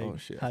 Yeah, or like oh,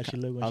 shit. how she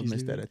look when I've she's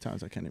missed that sleeping? at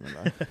times. I can't even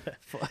lie.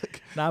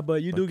 Fuck. Nah,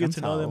 but you do But get to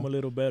know them cansado. a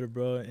little better,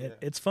 bro. Yeah.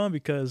 It's fun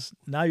because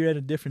now you're at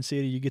a different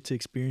city. You get to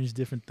experience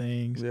different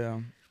things.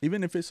 Yeah.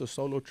 Even if it's a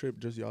solo trip,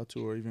 just y'all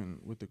two, or even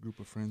with a group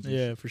of friends. and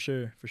Yeah, shit. for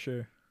sure, for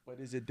sure. But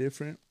is it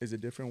different? Is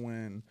it different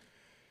when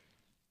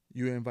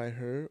you invite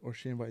her or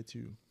she invites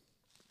you?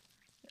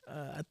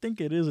 I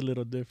think it is a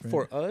little different.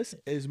 For us,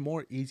 it's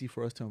more easy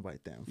for us to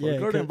invite them. For Yeah, a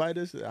girl to 'cause invite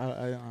us,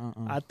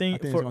 I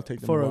think it's gonna take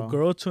them for a a while.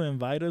 girl to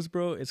invite us,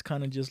 bro, it's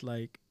kind of just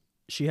like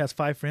she has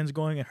 5 friends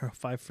going and her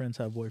 5 friends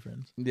have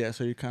boyfriends. Yeah,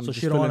 so you kind So of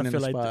she don't want to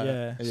feel like spot.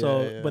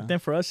 yeah. But then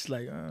for us, it's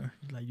like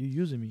you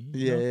using me.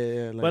 you Yeah, know? yeah,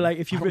 yeah. But like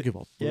if you I don't give a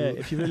fuck.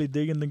 if you really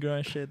dig in the girl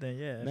and shit, then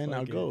yeah. Then fuck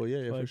I'll it. go.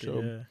 Yeah, for Fuck it,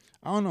 sure. yeah.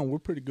 I don't know. We're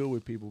pretty good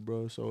with people,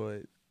 bro.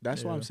 So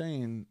that's what I'm Yeah.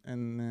 saying.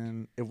 And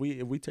then if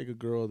we take a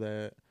girl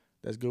that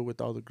that's good with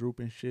all the group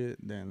and shit,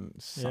 then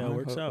sign it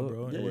works her out, up.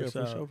 bro. Yeah, It works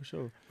for out. sure, for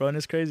sure. Bro, and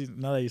it's crazy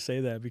now that you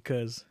say that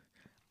because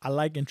I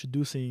like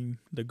introducing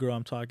the girl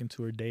I'm talking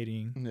to or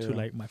dating to Yeah.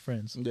 like my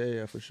friends.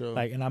 Yeah, for sure.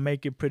 Like, and I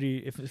make it pretty.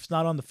 If it's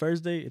not on the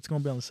first date, it's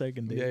gonna be on the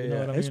second date. yeah, You know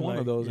what I it's mean? one of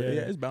Like, those. Yeah,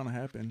 Yeah, it's bound to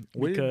happen.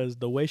 because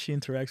the way she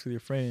interacts with your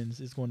friends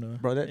is gonna.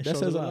 Bro, it that shows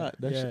says a lot.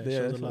 That yeah, sh- it yeah,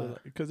 shows that a says a lot.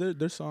 lot. Because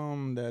there's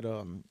some that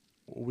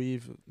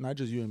we've, not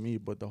just you and me,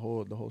 but the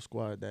whole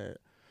squad, that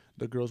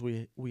the girls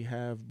we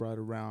have brought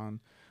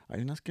around.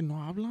 Arenas que no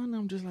hablan.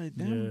 I'm just like,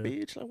 damn, Yeah.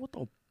 bitch, like what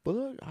the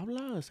fuck?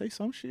 Habla, say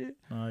some shit.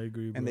 No, I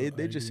agree, bro. And they I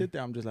just agree. sit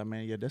there. I'm just like,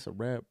 man, yeah, that's a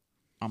wrap.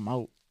 I'm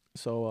out.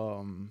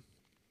 So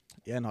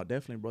yeah, no,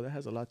 definitely, bro. That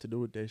has a lot to do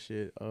with that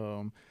shit.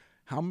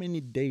 How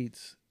many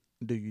dates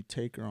do you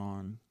take her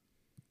on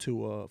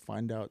to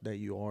find out that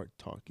you are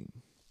talking?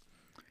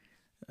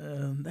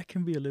 That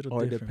can be a little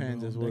Or it different.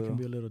 depends bro. as That well. can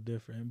be a little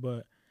different,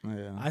 but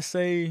Yeah. I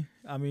say,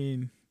 I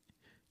mean,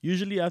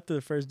 usually after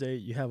the first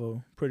date, you have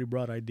a pretty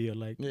broad idea.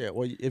 Like, Yeah,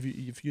 well,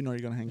 if you know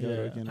you're gonna hang out yeah,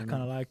 again, I or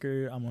kind of not. like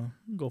her. I'm gonna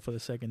go for the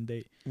second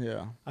date.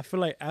 Yeah. I feel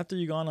like after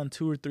you gone on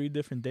 2 or 3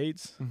 different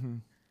dates, Mm-hmm.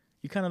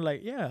 you kind of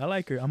like, yeah, I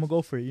like her. I'm gonna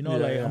go for it. You know, Yeah,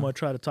 like yeah. I'm gonna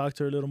try to talk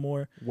to her a little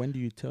more. When do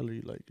you tell her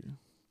you like her?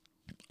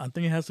 I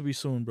think it has to be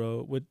soon,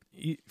 bro.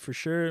 For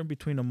sure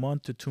between a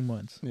month to 2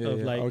 months Yeah, of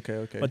yeah. like.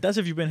 okay. But that's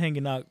if you've been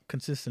hanging out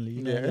consistently.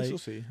 You know, yeah, like, eso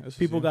sí, eso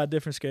people sí. got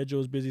different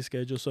schedules, busy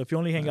schedules. So if you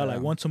only hang out like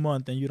Yeah. once a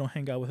month and you don't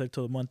hang out with her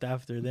till the month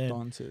after, then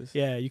Entonces.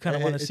 yeah, you kind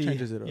of It- want to it see.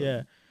 changes it up.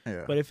 Yeah,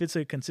 Yeah. but if it's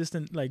a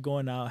consistent like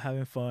going out,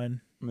 having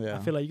fun, yeah. I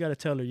feel like you gotta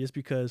tell her just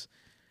because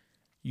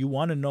you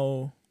want to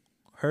know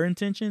her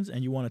intentions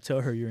and you want to tell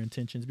her your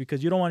intentions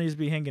because you don't want to just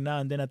be hanging out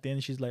and then at the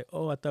end she's like,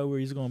 oh, I thought we were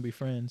just gonna be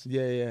friends.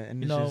 Yeah,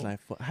 and You it's just know-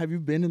 like, have you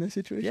been in that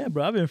situation? Yeah,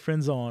 bro, I've been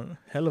friends on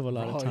hell of a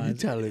lot Bro, of you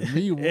times. telling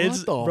me what It's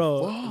the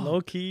bro, fuck?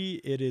 low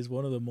key, it is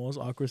one of the most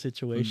awkward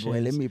situations.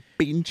 Duele mi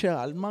pinche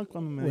alma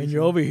cuando me When dicen-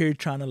 you're over here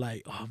trying to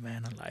like, oh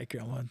man, I like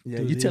her. I want Yeah,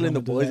 do you this, telling I the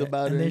wanna do boys that.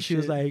 about and her then and she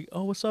was shit. like,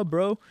 oh, what's up,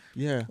 bro?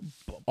 Yeah.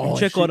 Pinche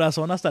shit.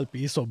 corazón hasta el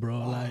piso,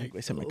 bro. Oh, Like,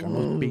 güey, se me caen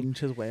los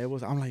pinches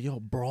huevos. I'm like, yo,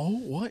 bro,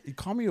 what? You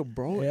call me a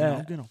bro? And Yeah.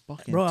 I'm gonna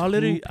fucking bro, I've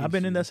been two-piece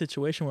in you. that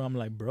situation where I'm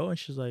like, bro, and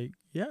she's like,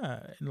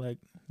 yeah, and like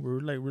we're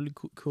like really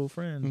cool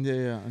friends.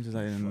 Yeah. I'm just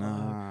like,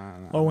 nah.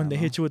 Or when they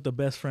hit you with the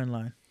best friend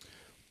line,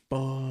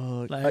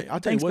 Fuck. like, I'll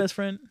tell you thanks, what, best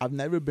friend. I've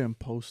never been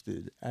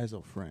posted as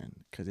a friend.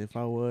 Because if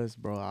I was,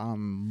 bro,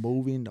 I'm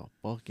moving to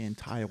fucking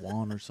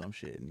Taiwan or some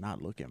shit and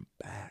not looking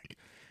back.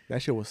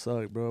 That shit would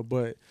suck, bro.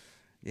 But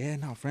yeah,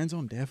 no, friend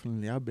zone,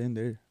 definitely. I've been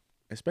there.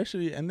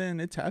 Especially, and then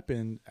it's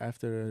happened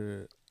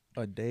after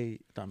a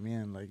date.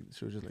 También, like,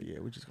 she was just like, yeah,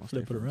 we're just going to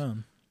Flip stay it friends.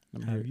 around.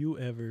 I'm Have here. you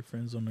ever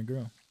friends on a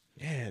girl?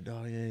 Yeah,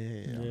 dog. Yeah.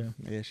 Yeah.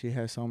 Yeah, she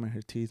had some in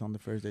her teeth on the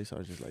first day, so I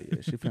was just like,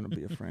 yeah, she finna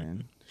be a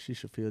friend. She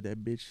should feel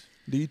that bitch.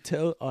 Do you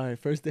tell, all right,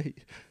 first date,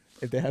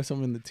 if they have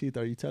some in the teeth,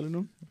 are you telling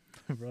them?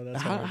 Bro,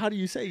 that's How do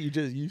you say?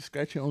 You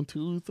scratch your own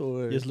tooth,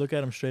 or just look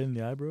at him straight in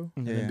the eye, bro,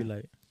 and Yeah. then be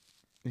like,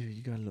 yeah,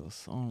 you got a little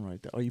song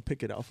right there. Or you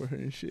pick it out for her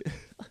and shit.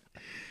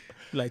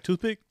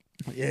 toothpick.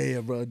 Yeah,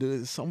 bro.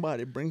 Dude,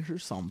 somebody bring her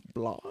some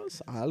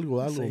floss.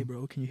 Algo. Say,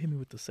 bro, can you hit me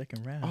with the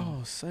second round?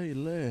 Oh, say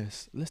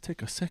less. Let's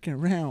take a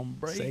second round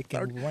break.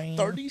 Second round.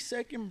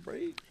 30-second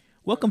break.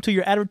 Welcome to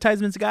your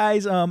advertisements,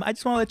 guys. I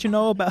just want to let you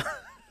know about.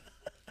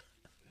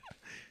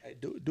 Hey,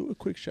 do a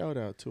quick shout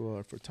out to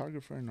our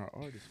photographer and our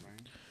artist, man.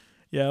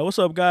 Yeah, what's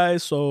up,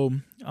 guys? So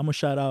I'm gonna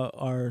shout out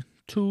our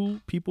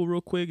 2 people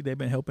real quick. They've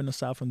been helping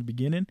us out from the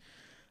beginning.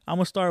 I'm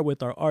gonna start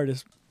with our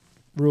artist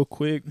real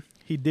quick.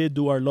 He did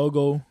do our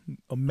logo.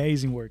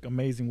 Amazing work.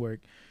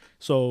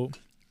 So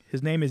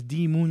his name is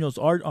D Munoz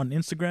Art on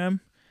Instagram.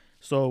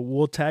 So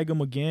we'll tag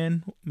him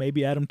again.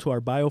 Maybe add him to our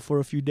bio for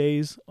a few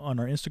days on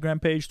our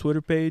Instagram page,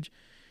 Twitter page.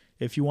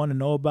 If you want to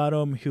know about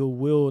him,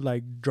 will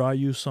like draw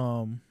you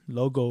some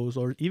logos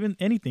or even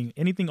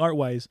anything art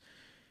wise.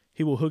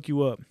 He will hook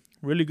you up.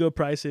 Really good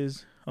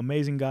prices.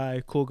 Amazing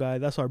guy, cool guy.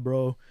 That's our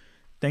bro.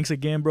 Thanks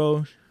again,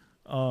 bro.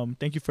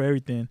 Thank you for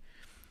everything.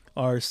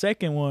 Our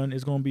second one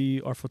is going to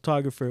be our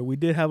photographer. We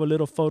did have a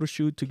little photo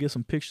shoot to get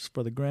some pictures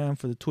for the gram,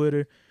 for the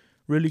Twitter.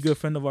 Really good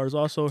friend of ours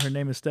also. Her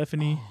name is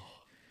Stephanie.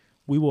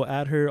 We will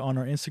add her on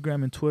our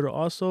Instagram and Twitter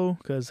also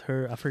because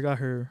I forgot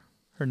her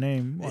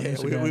name on Yeah,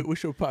 Instagram. we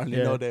should probably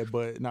Yeah. know that,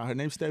 but her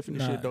name's Stephanie.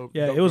 Nah, Shit, dope.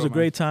 yeah, dope it was girl, a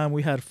great time.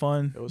 We had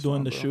fun It was doing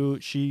fun, the bro.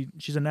 shoot.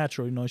 She's a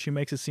natural, you know. She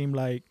makes it seem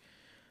like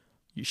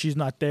she's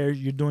not there.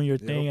 You're doing your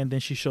thing, Yep. and then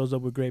she shows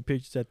up with great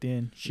pictures at the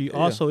end. She Yeah.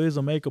 also is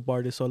a makeup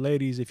artist. So,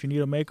 ladies, if you need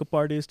a makeup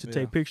artist to Yeah.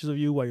 take pictures of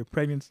you while you're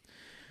pregnant,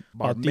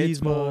 Bar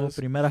bautismo, mitzvahs,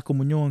 primera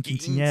comunión,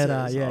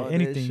 quinceañera, quinces, yeah, all that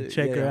anything. shit.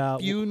 Check her Yeah.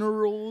 out.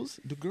 Funerals.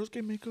 Do girls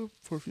get makeup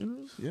for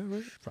funerals? Yeah,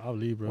 right.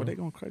 Probably, bro. Or they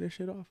gonna cry that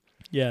shit off?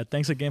 Yeah,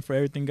 thanks again for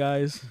everything,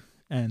 guys.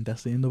 And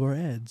that's the end of our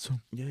ads.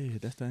 Yeah,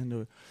 that's the end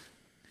of it.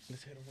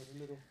 Let's hit them with a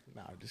little.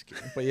 Nah, I'm just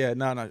kidding. But yeah,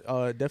 no.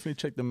 Definitely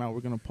check them out. We're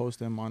gonna post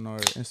them on our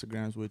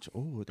Instagrams. Which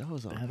that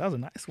was a Damn, that was a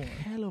nice one.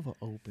 hell of a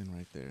open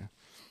right there.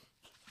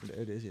 There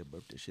it is. Yeah,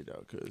 burp this shit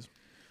out, cause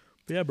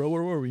But yeah, bro,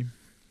 where were we?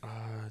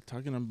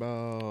 talking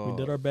about We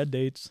did our bad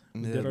dates.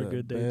 We did our the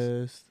good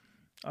dates. best.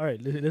 All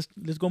right,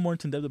 let's go more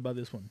into depth about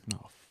this one.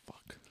 Oh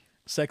fuck.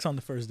 sex on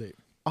the first date.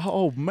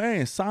 Oh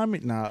man,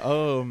 Simon.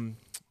 Nah.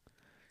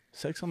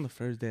 Sex on the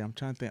first day. I'm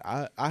trying to think.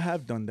 I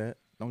have done that.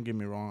 Don't get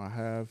me wrong. I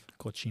have.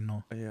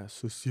 Cochino. Yeah,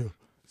 sucio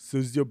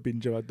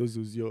pinche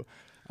sucio.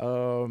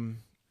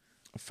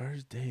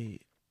 First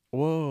date.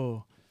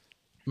 Whoa.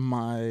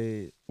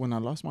 When I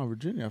lost my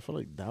virginity, I feel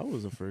like that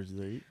was a first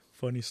date.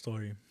 Funny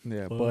story.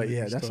 Yeah, Funny but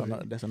yeah, story.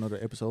 that's another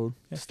episode.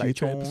 Yeah, Stay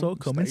future tuned. episode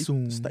coming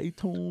soon. Stay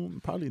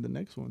tuned. Probably the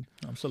next one.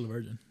 I'm still a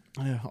virgin.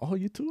 Yeah. Oh,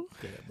 you too?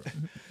 Yeah,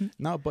 bro.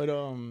 No, but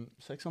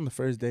sex on the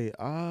first date.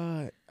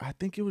 I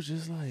think it was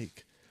just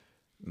like,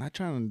 not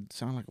trying to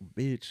sound like a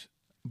bitch,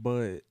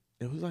 but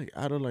it was like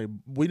out of like,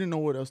 we didn't know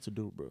what else to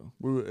do, bro.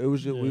 We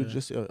were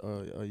just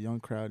a young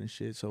crowd and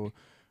shit, so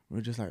we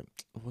were just like,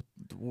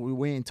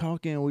 we ain't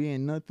talking, we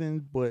ain't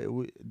nothing, but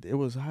it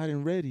was hot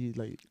and ready,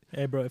 like.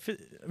 Hey, bro.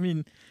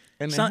 And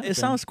It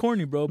sounds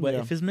corny, bro, but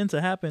Yeah. if it's meant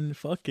to happen,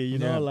 fuck it, you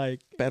know, Yeah. like.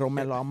 Pero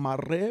me lo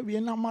amarré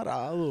bien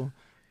amarrado.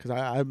 Cause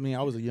I mean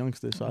I was a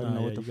youngster, so I didn't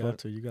know what the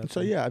fuck. You got to.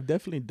 So yeah, I've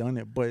definitely done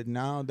it, but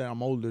now that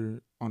I'm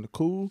older, on the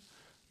cool,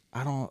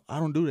 I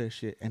don't do that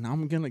shit, and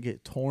I'm gonna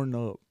get torn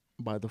up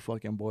by the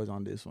fucking boys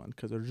on this one,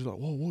 cause they're just like,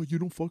 whoa, you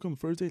don't fuck on the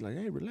first date, like,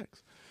 hey,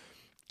 relax.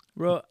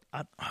 Bro,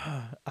 I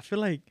feel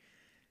like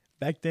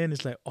back then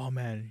it's like, oh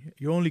man,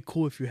 you're only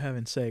cool if you're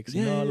having sex.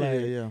 You know,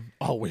 like yeah.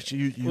 Oh, which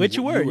you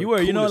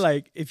were. You know, cool as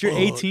like if you're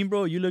fuck. 18,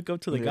 bro, you look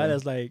up to the guy Yeah.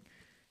 that's like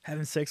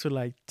having sex with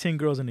like 10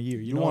 girls in a year.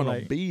 You know, want to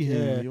like be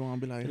him. yeah. You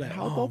want to be like, You're like,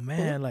 how oh the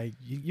man, fuck? like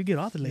you get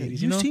all the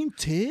ladies. You You know. seen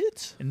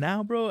tits? And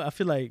now, bro, I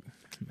feel like,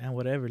 man,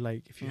 whatever.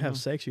 Like if you have Mhm.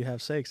 sex, you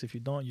have sex. If you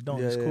don't, you don't.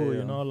 Yeah, It's cool. yeah.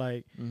 You know,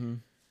 like Mm-hmm.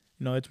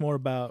 you know, it's more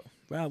about.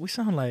 Wow, we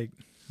sound like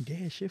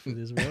gay as shit for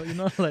this, bro. You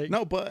know, like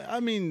No, but I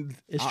mean,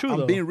 It's true, I'm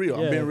though. being real.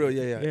 I'm Yeah. being real.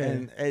 Yeah. Yeah.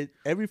 And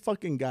every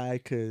fucking guy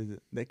could.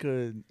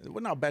 We're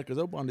not backers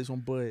up on this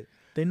one, but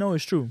they know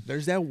it's true.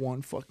 there's that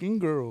one fucking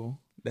girl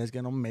that's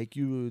gonna make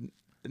you,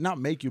 not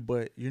make you,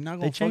 but you're not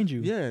gonna. They change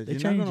you. Yeah, They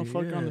you're not change gonna you,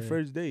 fuck her on the yeah.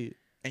 first date,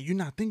 and you're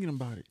not thinking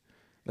about it.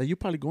 Like you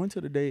probably go into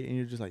the date and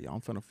you're just like, yo,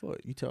 I'm finna fuck.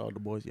 You tell all the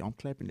boys, yo, I'm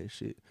clapping that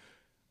shit.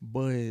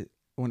 But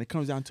when it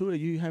comes down to it,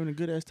 you having a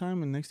good ass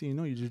time, and next thing you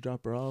know, you just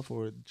drop her off,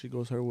 or she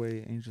goes her way,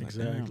 and you're just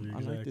like, damn,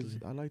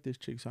 I like this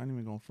chick, so I ain't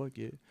even gonna fuck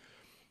it.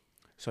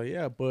 So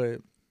yeah,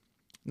 but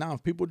now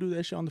if people do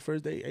that shit on the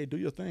first date, hey, do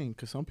your thing,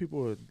 cause some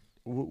people,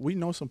 we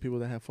know some people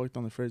that have fucked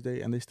on the first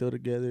date and they still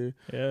together.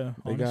 Yeah,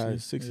 They honestly,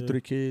 got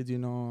 63 kids, you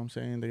know what I'm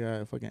saying? They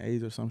got fucking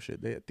AIDS or some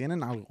shit. They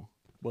tienen algo.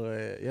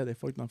 But yeah, they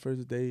fucked on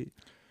first date.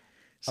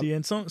 See,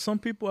 and some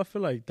people, I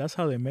feel like that's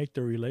how they make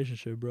their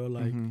relationship, bro.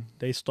 Like Mhm.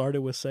 they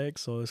started with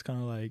sex, so it's kind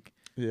of like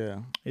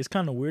Yeah. it's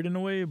kind of weird in a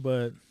way,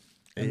 but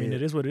I mean, Yeah.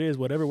 it is what it is.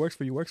 Whatever works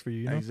for you works for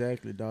you. You know.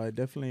 Exactly, dog. It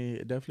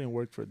definitely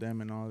worked for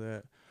them and all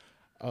that.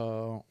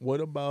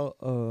 What about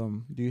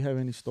do you have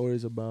any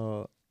stories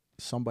about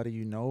somebody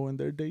you know and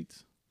their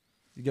dates?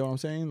 You get what I'm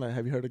saying? Like,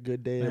 have you heard a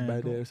good day, a Man,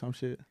 bad bro. day, or some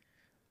shit?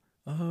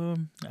 I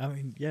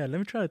mean, yeah. Let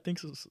me try to think.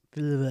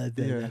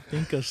 Yeah.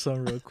 Think of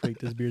some real quick.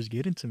 This beer's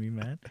getting to me,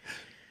 man.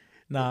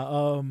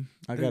 Nah.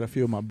 I got a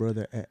few of my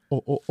brother at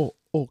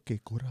okay,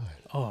 Coral.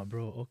 Oh,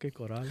 bro. Okay,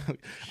 Coral.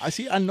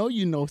 I know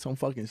you know some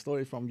fucking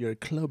stories from your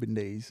clubbing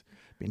days.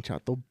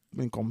 Pinchato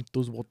con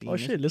tus botines. Oh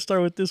shit. Let's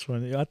start with this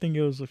one. I think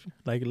it was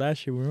like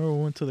last year. Remember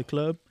we went to the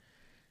club.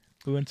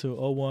 We went to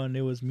 01.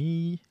 It was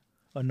me,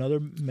 another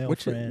male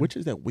friend. Which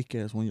is that weak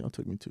ass one y'all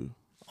took me to?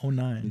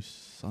 09. You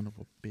son of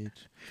a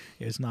bitch.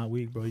 It's not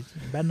weak, bro.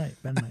 Bad night.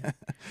 Bad night.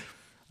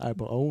 All right,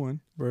 but 01.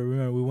 Bro,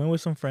 remember we went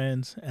with some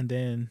friends, and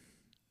then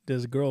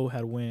this girl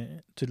had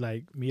went to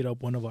like meet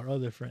up one of our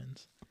other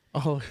friends.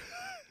 Oh,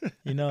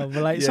 You know,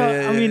 but like, Yeah, so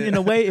yeah, I mean, yeah. in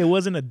a way, it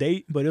wasn't a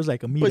date, but it was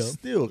like a meetup. but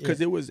still, because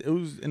Yeah. it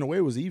was in a way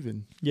it was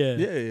even. Yeah.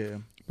 Yeah.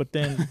 But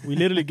then we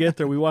literally get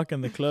there, we walk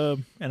in the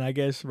club, and I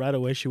guess right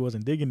away she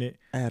wasn't digging it.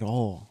 At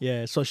all.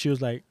 Yeah, so she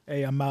was like,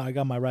 "Hey, I'm out. I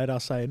got my ride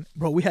outside."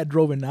 Bro, we had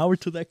drove an hour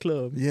to that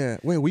club. Yeah.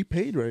 Wait, we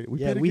paid, right? We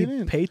Yeah, paid to we get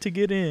in. paid to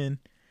get in,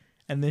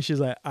 and then she's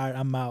like, "All right,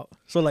 I'm out."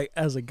 So like,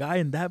 as a guy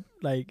in that,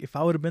 like, if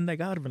I would have been that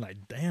guy, I'd have been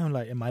like, "Damn,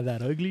 like, am I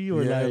that ugly?"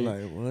 Or yeah,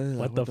 like,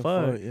 what the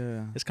fuck?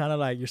 Yeah. it's kind of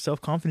like your self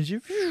confidence.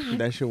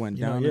 That shit went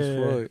You know, down yeah.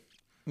 as fuck.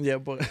 Yeah,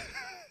 but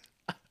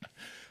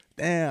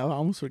damn, I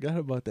almost forgot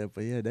about that.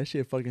 But yeah, that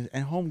shit fucking,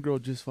 and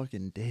homegirl just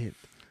fucking dipped.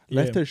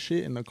 Left her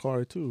shit in the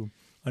car too.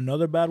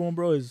 Another bad one,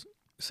 bro, is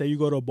say you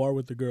go to a bar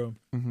with the girl,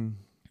 Mm-hmm.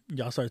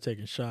 y'all start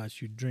taking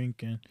shots, you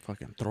drinking,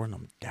 Fucking throwing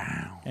them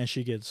down. and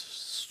she gets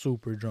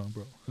super drunk,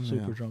 bro. Yeah.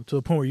 Super drunk. To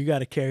the point where you got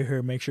to carry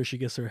her, make sure she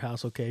gets to her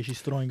house okay.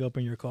 She's throwing up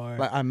in your car.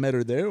 Like I met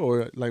her there,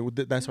 or like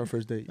that's our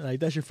first date. Like,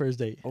 that's your first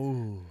date.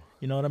 Oh,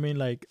 You know what I mean?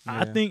 Like,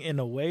 I Yeah. think in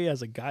a way,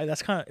 as a guy,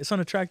 that's kind of, it's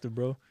unattractive,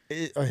 bro.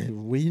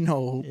 we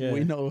know Yeah.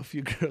 a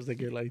few girls that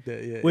get like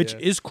that. Yeah, Which yeah.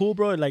 is cool,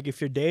 bro. Like, if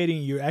you're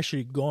dating, you're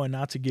actually going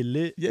out to get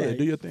lit. Yeah, like,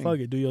 do your thing. Fuck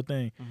it, do your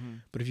thing. Mhm.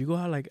 But if you go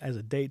out, like, as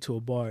a date to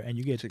a bar and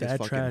you get Chick is that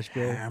fucking trash,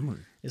 bro,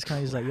 hammered. it's kind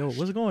of just like, yo,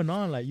 what's going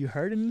on? Like, you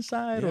hurting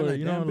inside? Yeah, or, like,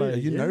 you know, damn, bitch, like, are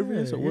you yeah,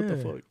 nervous or what the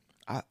yeah.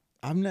 fuck?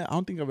 I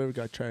don't think I've ever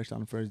got trashed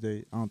on the first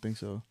date. I don't think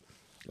so.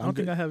 I don't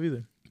think I have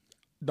either.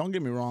 Don't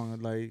get me wrong.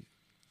 Like,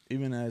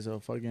 even as a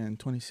fucking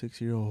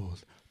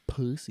 26-year-old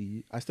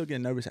pussy. I still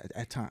get nervous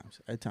at times.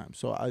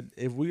 So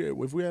if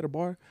we at a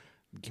bar,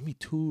 give me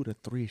 2 to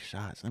 3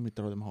 shots. Let me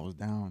throw them hoes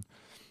down.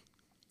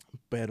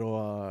 But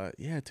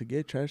yeah, to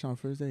get trash on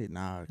first date,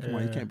 nah, come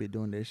on, you can't be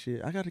doing that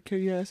shit. I gotta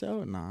carry your ass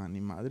out. Nah, ni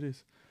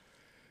madres.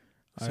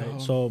 All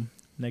right, so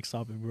next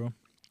topic, bro.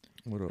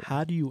 What up?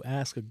 How do you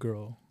ask a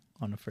girl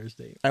on a first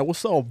date? Hey,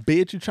 what's up,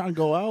 bitch? You trying to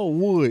go out or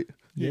what?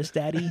 Yes,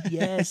 daddy.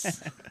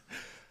 Yes.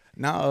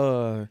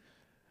 Now,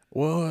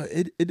 well,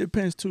 it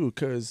depends too,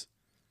 cause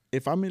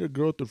if I meet a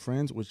girl through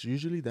friends, which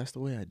usually that's the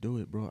way I do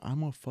it, bro.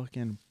 I'm a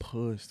fucking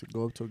puss to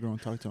go up to a girl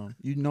and talk to them.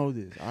 You know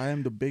this. I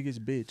am the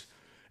biggest bitch.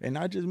 And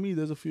not just me.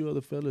 There's a few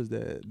other fellas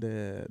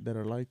that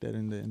are like that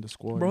in the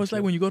squad. Bro, it's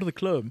like when you go to the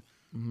club,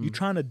 Mhm. you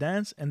trying to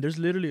dance, and there's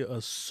literally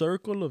a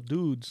circle of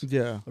dudes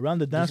yeah around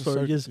the dance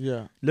floor, just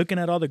yeah looking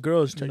at all the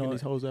girls, checking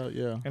these hoes out.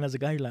 Yeah, And as a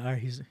guy, you're like, all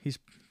right, he's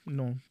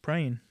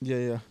praying,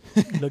 yeah,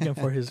 looking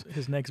for his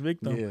next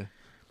victim. yeah.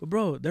 But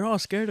bro, they're all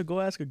scared to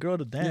go ask a girl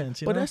to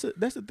dance. But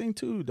that's the thing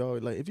too,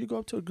 dog. Like if you go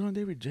up to a girl and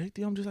they reject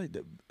you, I'm just like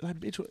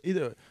bitch.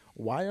 Either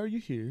why are you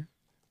here?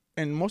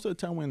 And most of the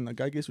time when a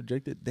guy gets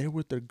rejected, they're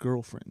with their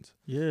girlfriends.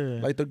 Yeah.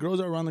 Like the girls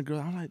are around the girl.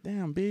 I'm like,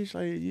 damn, bitch.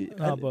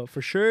 Like, But for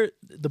sure,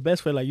 the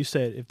best way, like you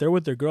said, if they're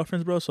with their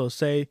girlfriends, bro. So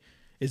say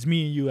it's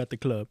me and you at the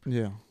club.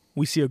 yeah.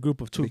 We see a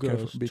group of two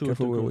girls. Be two or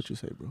careful three with girls. what you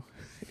say, bro.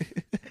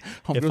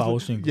 If I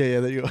was single. Yeah,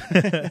 there you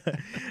go.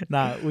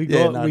 Nah, we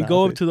Yeah, go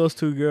nah, up to those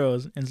two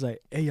girls and it's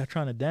like, hey, y'all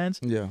trying to dance?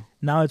 Yeah.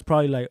 Now it's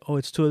probably like, oh,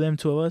 it's two of them,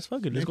 two of us.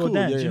 Fuck it, let's Yeah, go cool,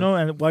 dance. yeah, You yeah. know,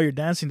 and while you're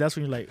dancing, that's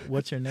when you're like,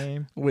 what's your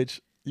name?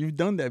 Which you've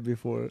done that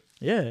before.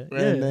 Yeah, yeah.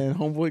 And then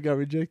homeboy got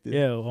rejected.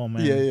 Yeah, oh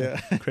man. Yeah.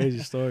 Crazy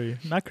story.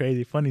 Not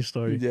crazy, funny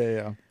story.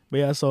 Yeah. But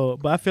yeah,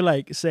 but I feel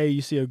like, say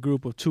you see a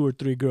group of 2 or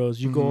 3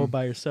 girls, you go Mhm.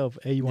 by yourself,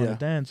 hey, you want to Yeah.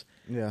 dance?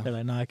 Yeah. They're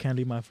like, nah, I can't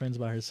leave my friends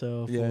by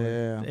herself. Yeah,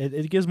 or yeah.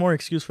 It gives more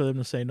excuse for them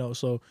to say no.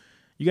 So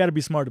you got to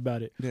be smart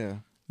about it. Yeah.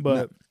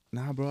 But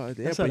Nah, bro. Yeah,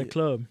 that's at a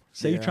club.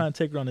 Say you're yeah. trying to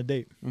take her on a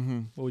date. Mm-hmm.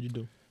 What would you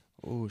do?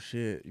 Oh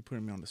shit, you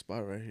putting me on the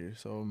spot right here.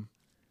 So,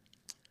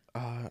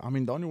 I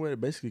mean, the only way to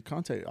basically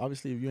contact,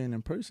 obviously, if you ain't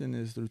in person,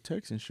 is through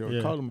text and shit. Or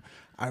Yeah. call them.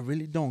 I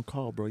really don't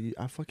call, bro.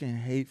 I fucking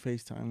hate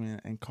FaceTime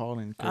and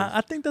calling. 'Cause-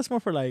 I think that's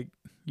more for like,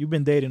 you've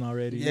been dating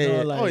already. yeah, you know,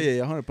 yeah. like, Oh yeah,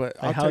 100. But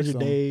like I'll how's text your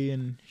them. day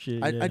and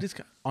shit. I just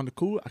on the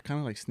cool. I kind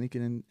of like sneak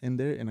it in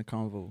there in a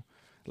convo.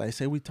 Like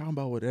say we talking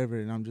about whatever,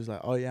 and I'm just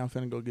like, oh yeah, I'm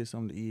finna go get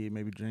something to eat,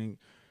 maybe drink.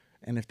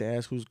 And if they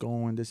ask who's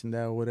going, this and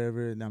that or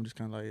whatever, and I'm just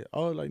kind of like,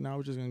 oh, like now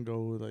we're just gonna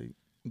go like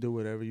do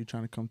whatever you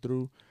trying to come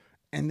through,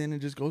 and then it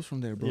just goes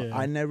from there, bro. Yeah.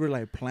 I never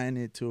like plan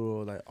it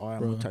to like, oh, I'm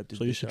Bro, gonna type this.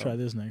 so you bitch should out. try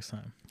this next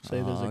time.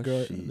 Say there's a Aw,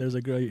 girl, shit. there's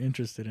a girl you're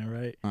interested in,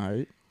 right? All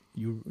right.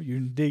 You're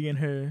digging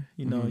her,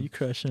 you know, Mhm. you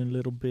crushing a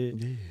little bit,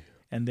 Yeah.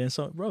 and then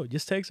so, bro,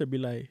 just text her, be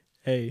like,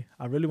 hey,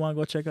 I really want to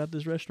go check out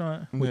this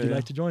restaurant. Would Yeah, you yeah.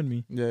 like to join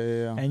me?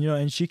 Yeah. And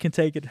and she can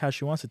take it how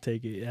she wants to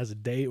take it, as a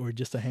date or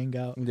just to hang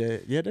out.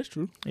 Yeah, that's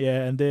true.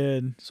 Yeah, and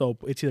then so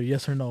it's either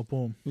yes or no,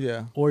 boom.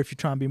 Yeah. Or if you're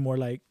trying to be more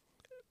like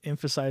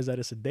emphasize that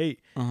it's a date,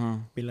 Uh-huh.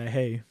 be like,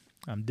 hey,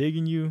 I'm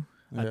digging you.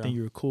 I think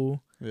you're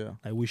cool. Yeah.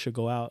 Like we should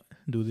go out,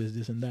 do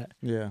this, and that.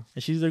 Yeah.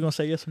 And she's either gonna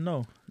say yes or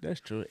no. That's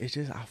true. It's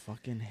just I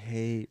fucking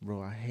hate,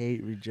 bro. I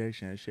hate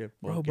rejection. That shit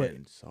Bro, fucking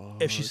but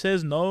sucks. If she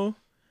says no,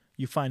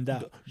 you find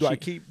out. do I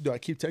She- keep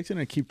texting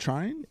and keep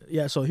trying?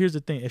 Yeah. So here's the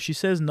thing: if she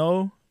says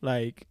no,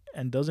 like,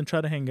 and doesn't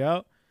try to hang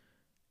out,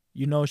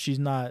 you know she's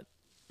not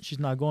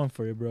going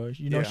for it, bro.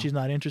 You know Yeah. she's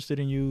not interested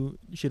in you.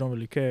 She don't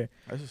really care.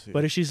 That's just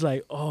But if she's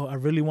like, oh, I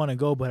really want to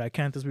go, but I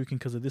can't this weekend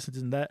because of this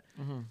and that,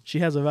 she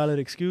has a valid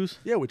excuse.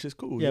 yeah, which is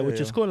cool. Yeah, which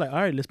is cool. Like,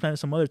 all right, let's plan it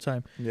some other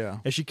time. Yeah.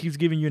 If she keeps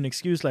giving you an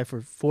excuse like for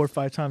 4 or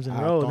 5 times in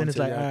a row, then it's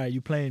like, all right, you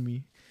playing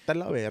me. Está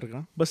la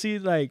verga. But see,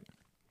 like,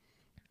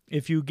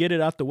 if you get it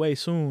out the way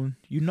soon,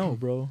 you know,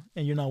 bro,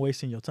 and you're not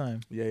wasting your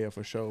time. Yeah,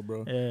 for sure,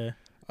 bro. Yeah,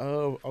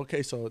 Oh,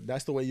 okay. So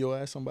that's the way you'll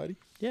ask somebody.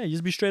 yeah,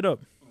 just be straight up.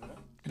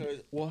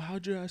 Well,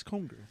 how'd you ask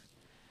homegirl?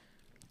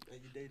 That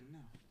you dating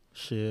now?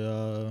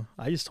 Shit,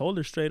 I just told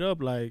her straight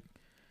up, like,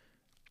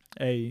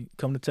 hey,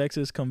 come to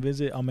Texas, come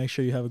visit. I'll make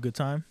sure you have a good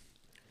time.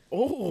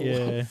 Oh,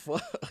 Yeah.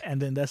 fuck.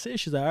 And then that's it.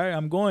 She's like, all right,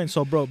 I'm going.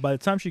 So, bro, by the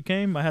time she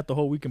came, I had the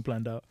whole weekend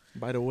planned out.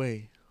 By the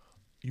way,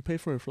 you paid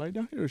for her flight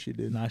down here, or she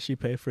did? Nah, she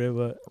paid for it,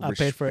 but I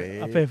Respect.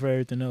 paid for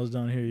everything else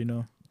down here, you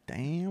know.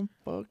 Damn,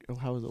 fuck. Oh,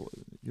 how was it?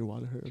 Your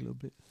wallet hurt a little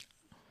bit.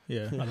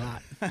 Yeah, a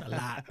lot. Hey,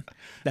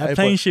 That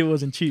plane but- shit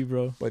wasn't cheap,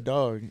 bro. But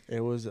dog, it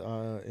was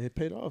it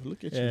paid off.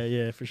 Look at you.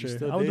 Yeah, for You sure.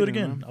 still I would do it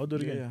dating, again. man. I would do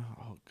it again. Yeah.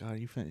 Oh god,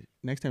 you finna,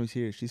 next time she's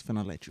here, she's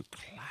finna let you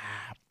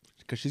clap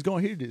because she's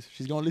gonna hear this.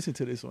 She's gonna listen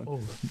to this one. Oh,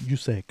 you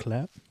said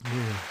clap?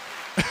 Yeah.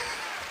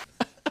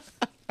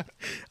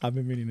 I've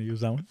been meaning to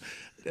use that one.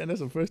 And that's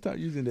the first time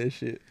using that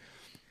shit.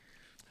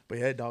 But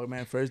yeah, dog,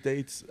 man, first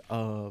dates.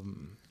 I'll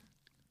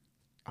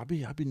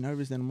be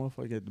nervous than a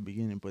motherfucker at the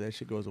beginning, but that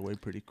shit goes away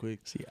pretty quick.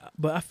 See,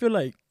 but I feel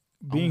like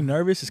being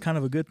nervous is kind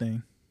of a good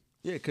thing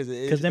Yeah, because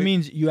that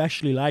means you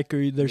actually like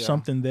her. There's Yeah.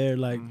 something there,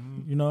 like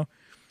Mhm. you know.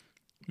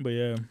 But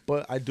yeah,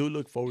 But I do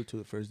look forward to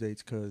the first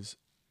dates because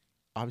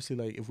obviously,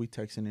 like if we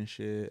texting and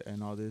shit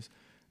and all this,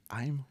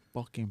 I'm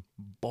fucking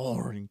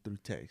boring through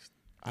text.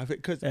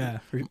 Cause Yeah,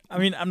 I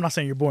mean, I'm not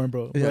saying you're boring,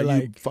 bro. yeah, But you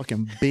like,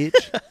 fucking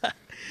bitch.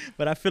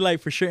 but I feel like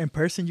for sure in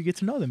person you get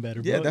to know them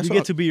better, bro. Yeah, that's you what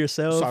get to be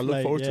yourself. So I look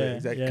like, forward to yeah, it,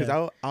 exactly.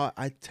 Because yeah.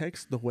 I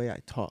text the way I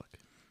talk,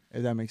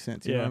 if that makes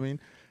sense. You know Yeah. what I mean?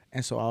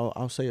 And so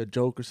I'll say a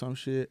joke or some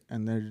shit,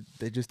 and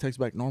they just text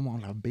back normal.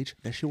 I'm like, bitch,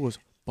 that shit was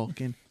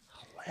fucking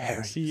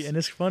hilarious. See, and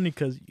it's funny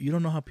because you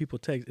don't know how people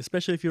text,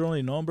 especially if you don't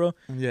really know them, bro.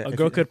 yeah, A if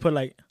girl you- could put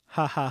like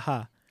ha ha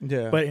ha,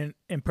 yeah, but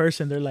in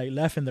person they're like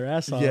laughing their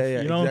ass off.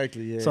 yeah, you know.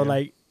 exactly. Yeah, So yeah.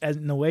 like, as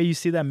in the way you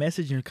see that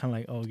message, you're kind of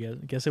like, oh,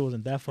 guess it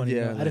wasn't that funny.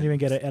 Yeah, I didn't even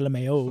get an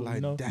LMAO. like,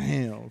 you know.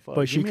 damn. Fuck.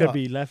 But Give she me could a-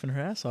 be laughing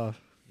her ass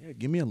off. Yeah,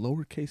 give me a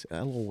lowercase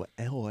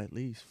LOL at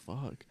least.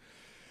 Fuck.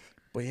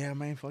 But yeah,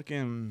 man,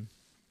 fucking.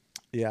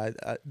 Yeah,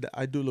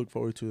 I do look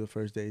forward to the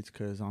first dates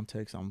because on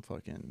text I'm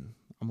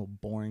a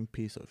boring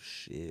piece of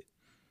shit.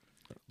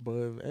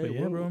 But hey,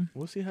 yeah, bro.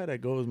 we'll see how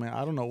that goes, man.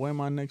 I don't know when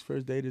my next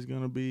first date is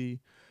gonna be,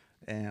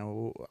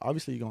 and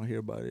obviously you're gonna hear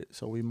about it.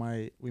 So we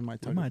might We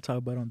talk. might talk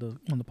about it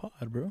on the pod,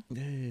 bro.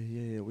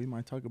 Yeah. We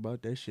might talk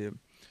about that shit.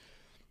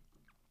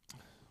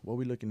 What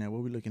we looking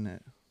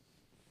at?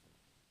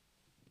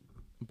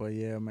 But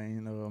yeah,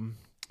 man.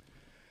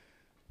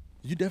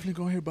 You definitely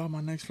gonna hear about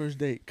my next first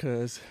date,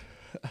 cause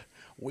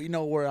we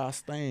know where I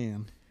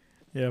stand.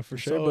 Yeah, for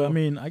sure. So- But I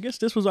mean, I guess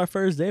this was our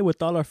first day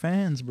with all our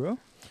fans, bro.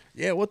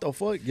 Yeah, what the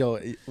fuck, yo?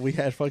 We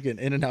had fucking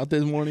In-N-Out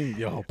this morning.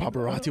 Yo,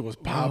 paparazzi was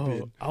popping.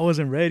 Bro, I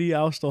wasn't ready.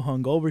 I was still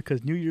hungover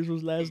because New Year's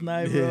was last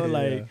night, bro. Yeah.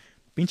 Like,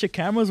 pinche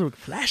cameras were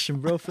flashing,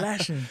 bro,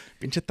 flashing.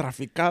 Pinche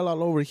trafical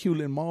all over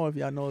Hewlin Mall. If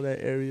y'all know that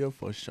area,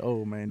 for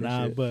sure, man. That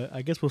Nah, shit. but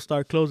I guess we'll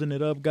start closing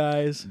it up,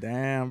 guys.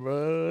 Damn,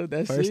 bro.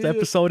 That's First it.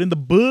 episode in the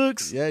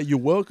books. Yeah, you're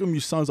welcome, you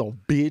sons of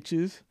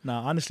bitches.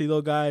 Nah, honestly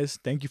though, guys,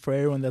 thank you for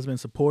everyone that's been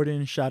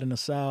supporting, shouting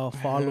us out,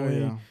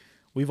 following. Yeah.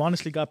 We've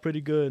honestly got pretty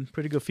good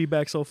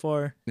feedback so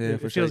far. Yeah,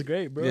 it for feels sure.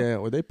 great, bro. Yeah,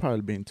 well, they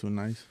probably being too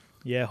nice.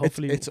 Yeah,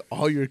 hopefully. It's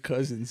all your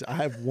cousins. I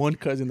have one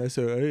cousin that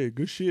said, "Hey,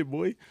 good shit,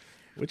 boy,"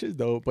 which is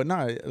dope. But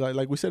nah,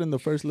 like we said in the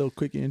first little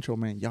quick intro,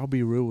 man, y'all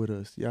be real with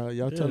us.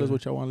 Y'all tell Yeah. us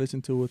what y'all want to listen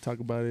to. We'll talk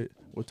about it.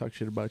 We'll talk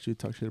shit about you.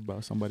 Talk shit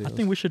about somebody I else.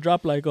 think we should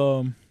drop like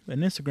an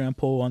Instagram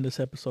poll on this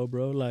episode,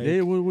 bro. Like,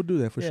 yeah, we'll do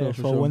that for sure.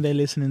 For so sure. when they're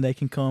listening, they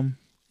can come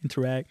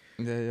interact.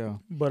 Yeah.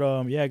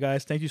 But yeah,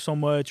 guys, thank you so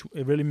much.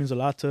 It really means a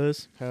lot to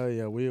us. Hell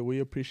yeah, we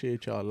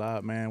appreciate y'all a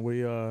lot, man.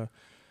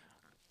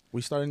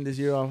 We starting this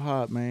year off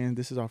hot, man.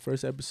 This is our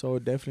first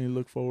episode. Definitely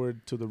look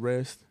forward to the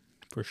rest.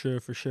 For sure.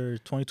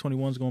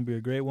 2021 is gonna be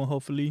a great one,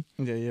 hopefully.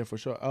 Yeah, for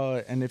sure.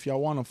 And if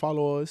y'all want to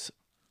follow us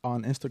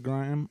on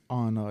Instagram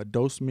on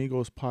Dos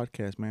Migos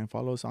Podcast, man,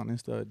 follow us on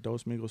Insta,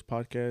 Dos Migos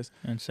Podcast.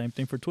 And same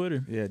thing for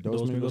Twitter. Yeah,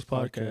 Dos Migos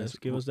Podcast.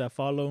 Give us that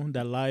follow,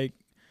 that like,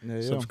 Yeah.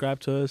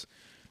 subscribe to us.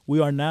 We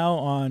are now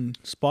on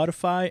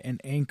Spotify and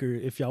Anchor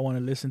if y'all want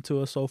to listen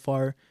to us so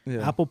far.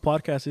 Yeah. Apple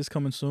Podcast is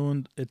coming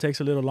soon. It takes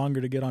a little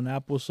longer to get on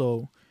Apple,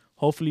 so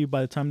hopefully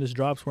by the time this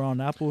drops, we're on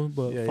Apple.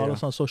 But Yeah, follow yeah.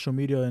 us on social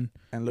media and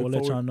And we'll look let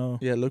y'all forward. know.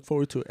 Yeah, look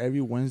forward to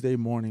every Wednesday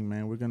morning,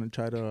 man. We're gonna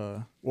try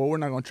to. Well, we're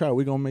not gonna try.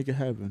 We're gonna make it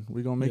happen.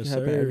 We're gonna make Yes, it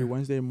happen sir. every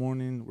Wednesday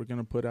morning. We're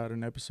gonna put out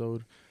an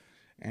episode,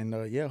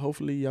 and yeah,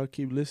 hopefully y'all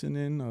keep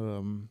listening.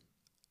 And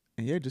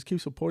yeah, just keep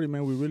supporting,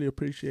 man. We really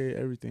appreciate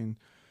everything.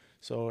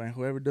 So, and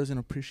whoever doesn't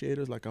appreciate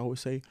us, like I always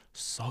say,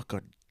 suck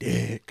a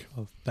dick.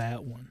 A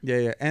fat one.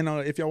 Yeah. And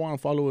if y'all want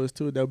to follow us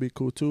too, that'll be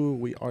cool too.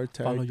 We are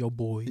tagged. Follow your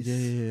boys.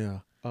 Yeah.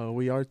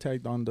 We are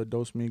tagged on the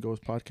Dos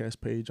Migos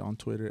podcast page on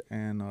Twitter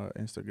and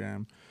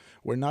Instagram.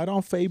 We're not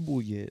on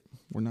Facebook yet.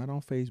 We're not on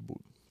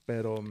Facebook.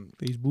 But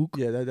Facebook.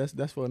 yeah,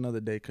 that's for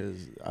another day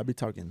because I be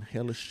talking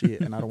hella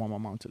shit and I don't want my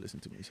mom to listen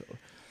to me. So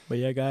But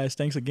yeah, guys,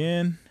 thanks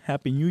again.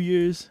 Happy New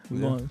Year's. We're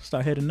Yeah. gonna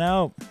start heading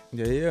out.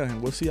 yeah,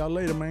 and we'll see y'all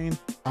later, man.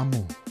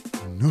 Amo.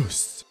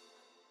 Nos.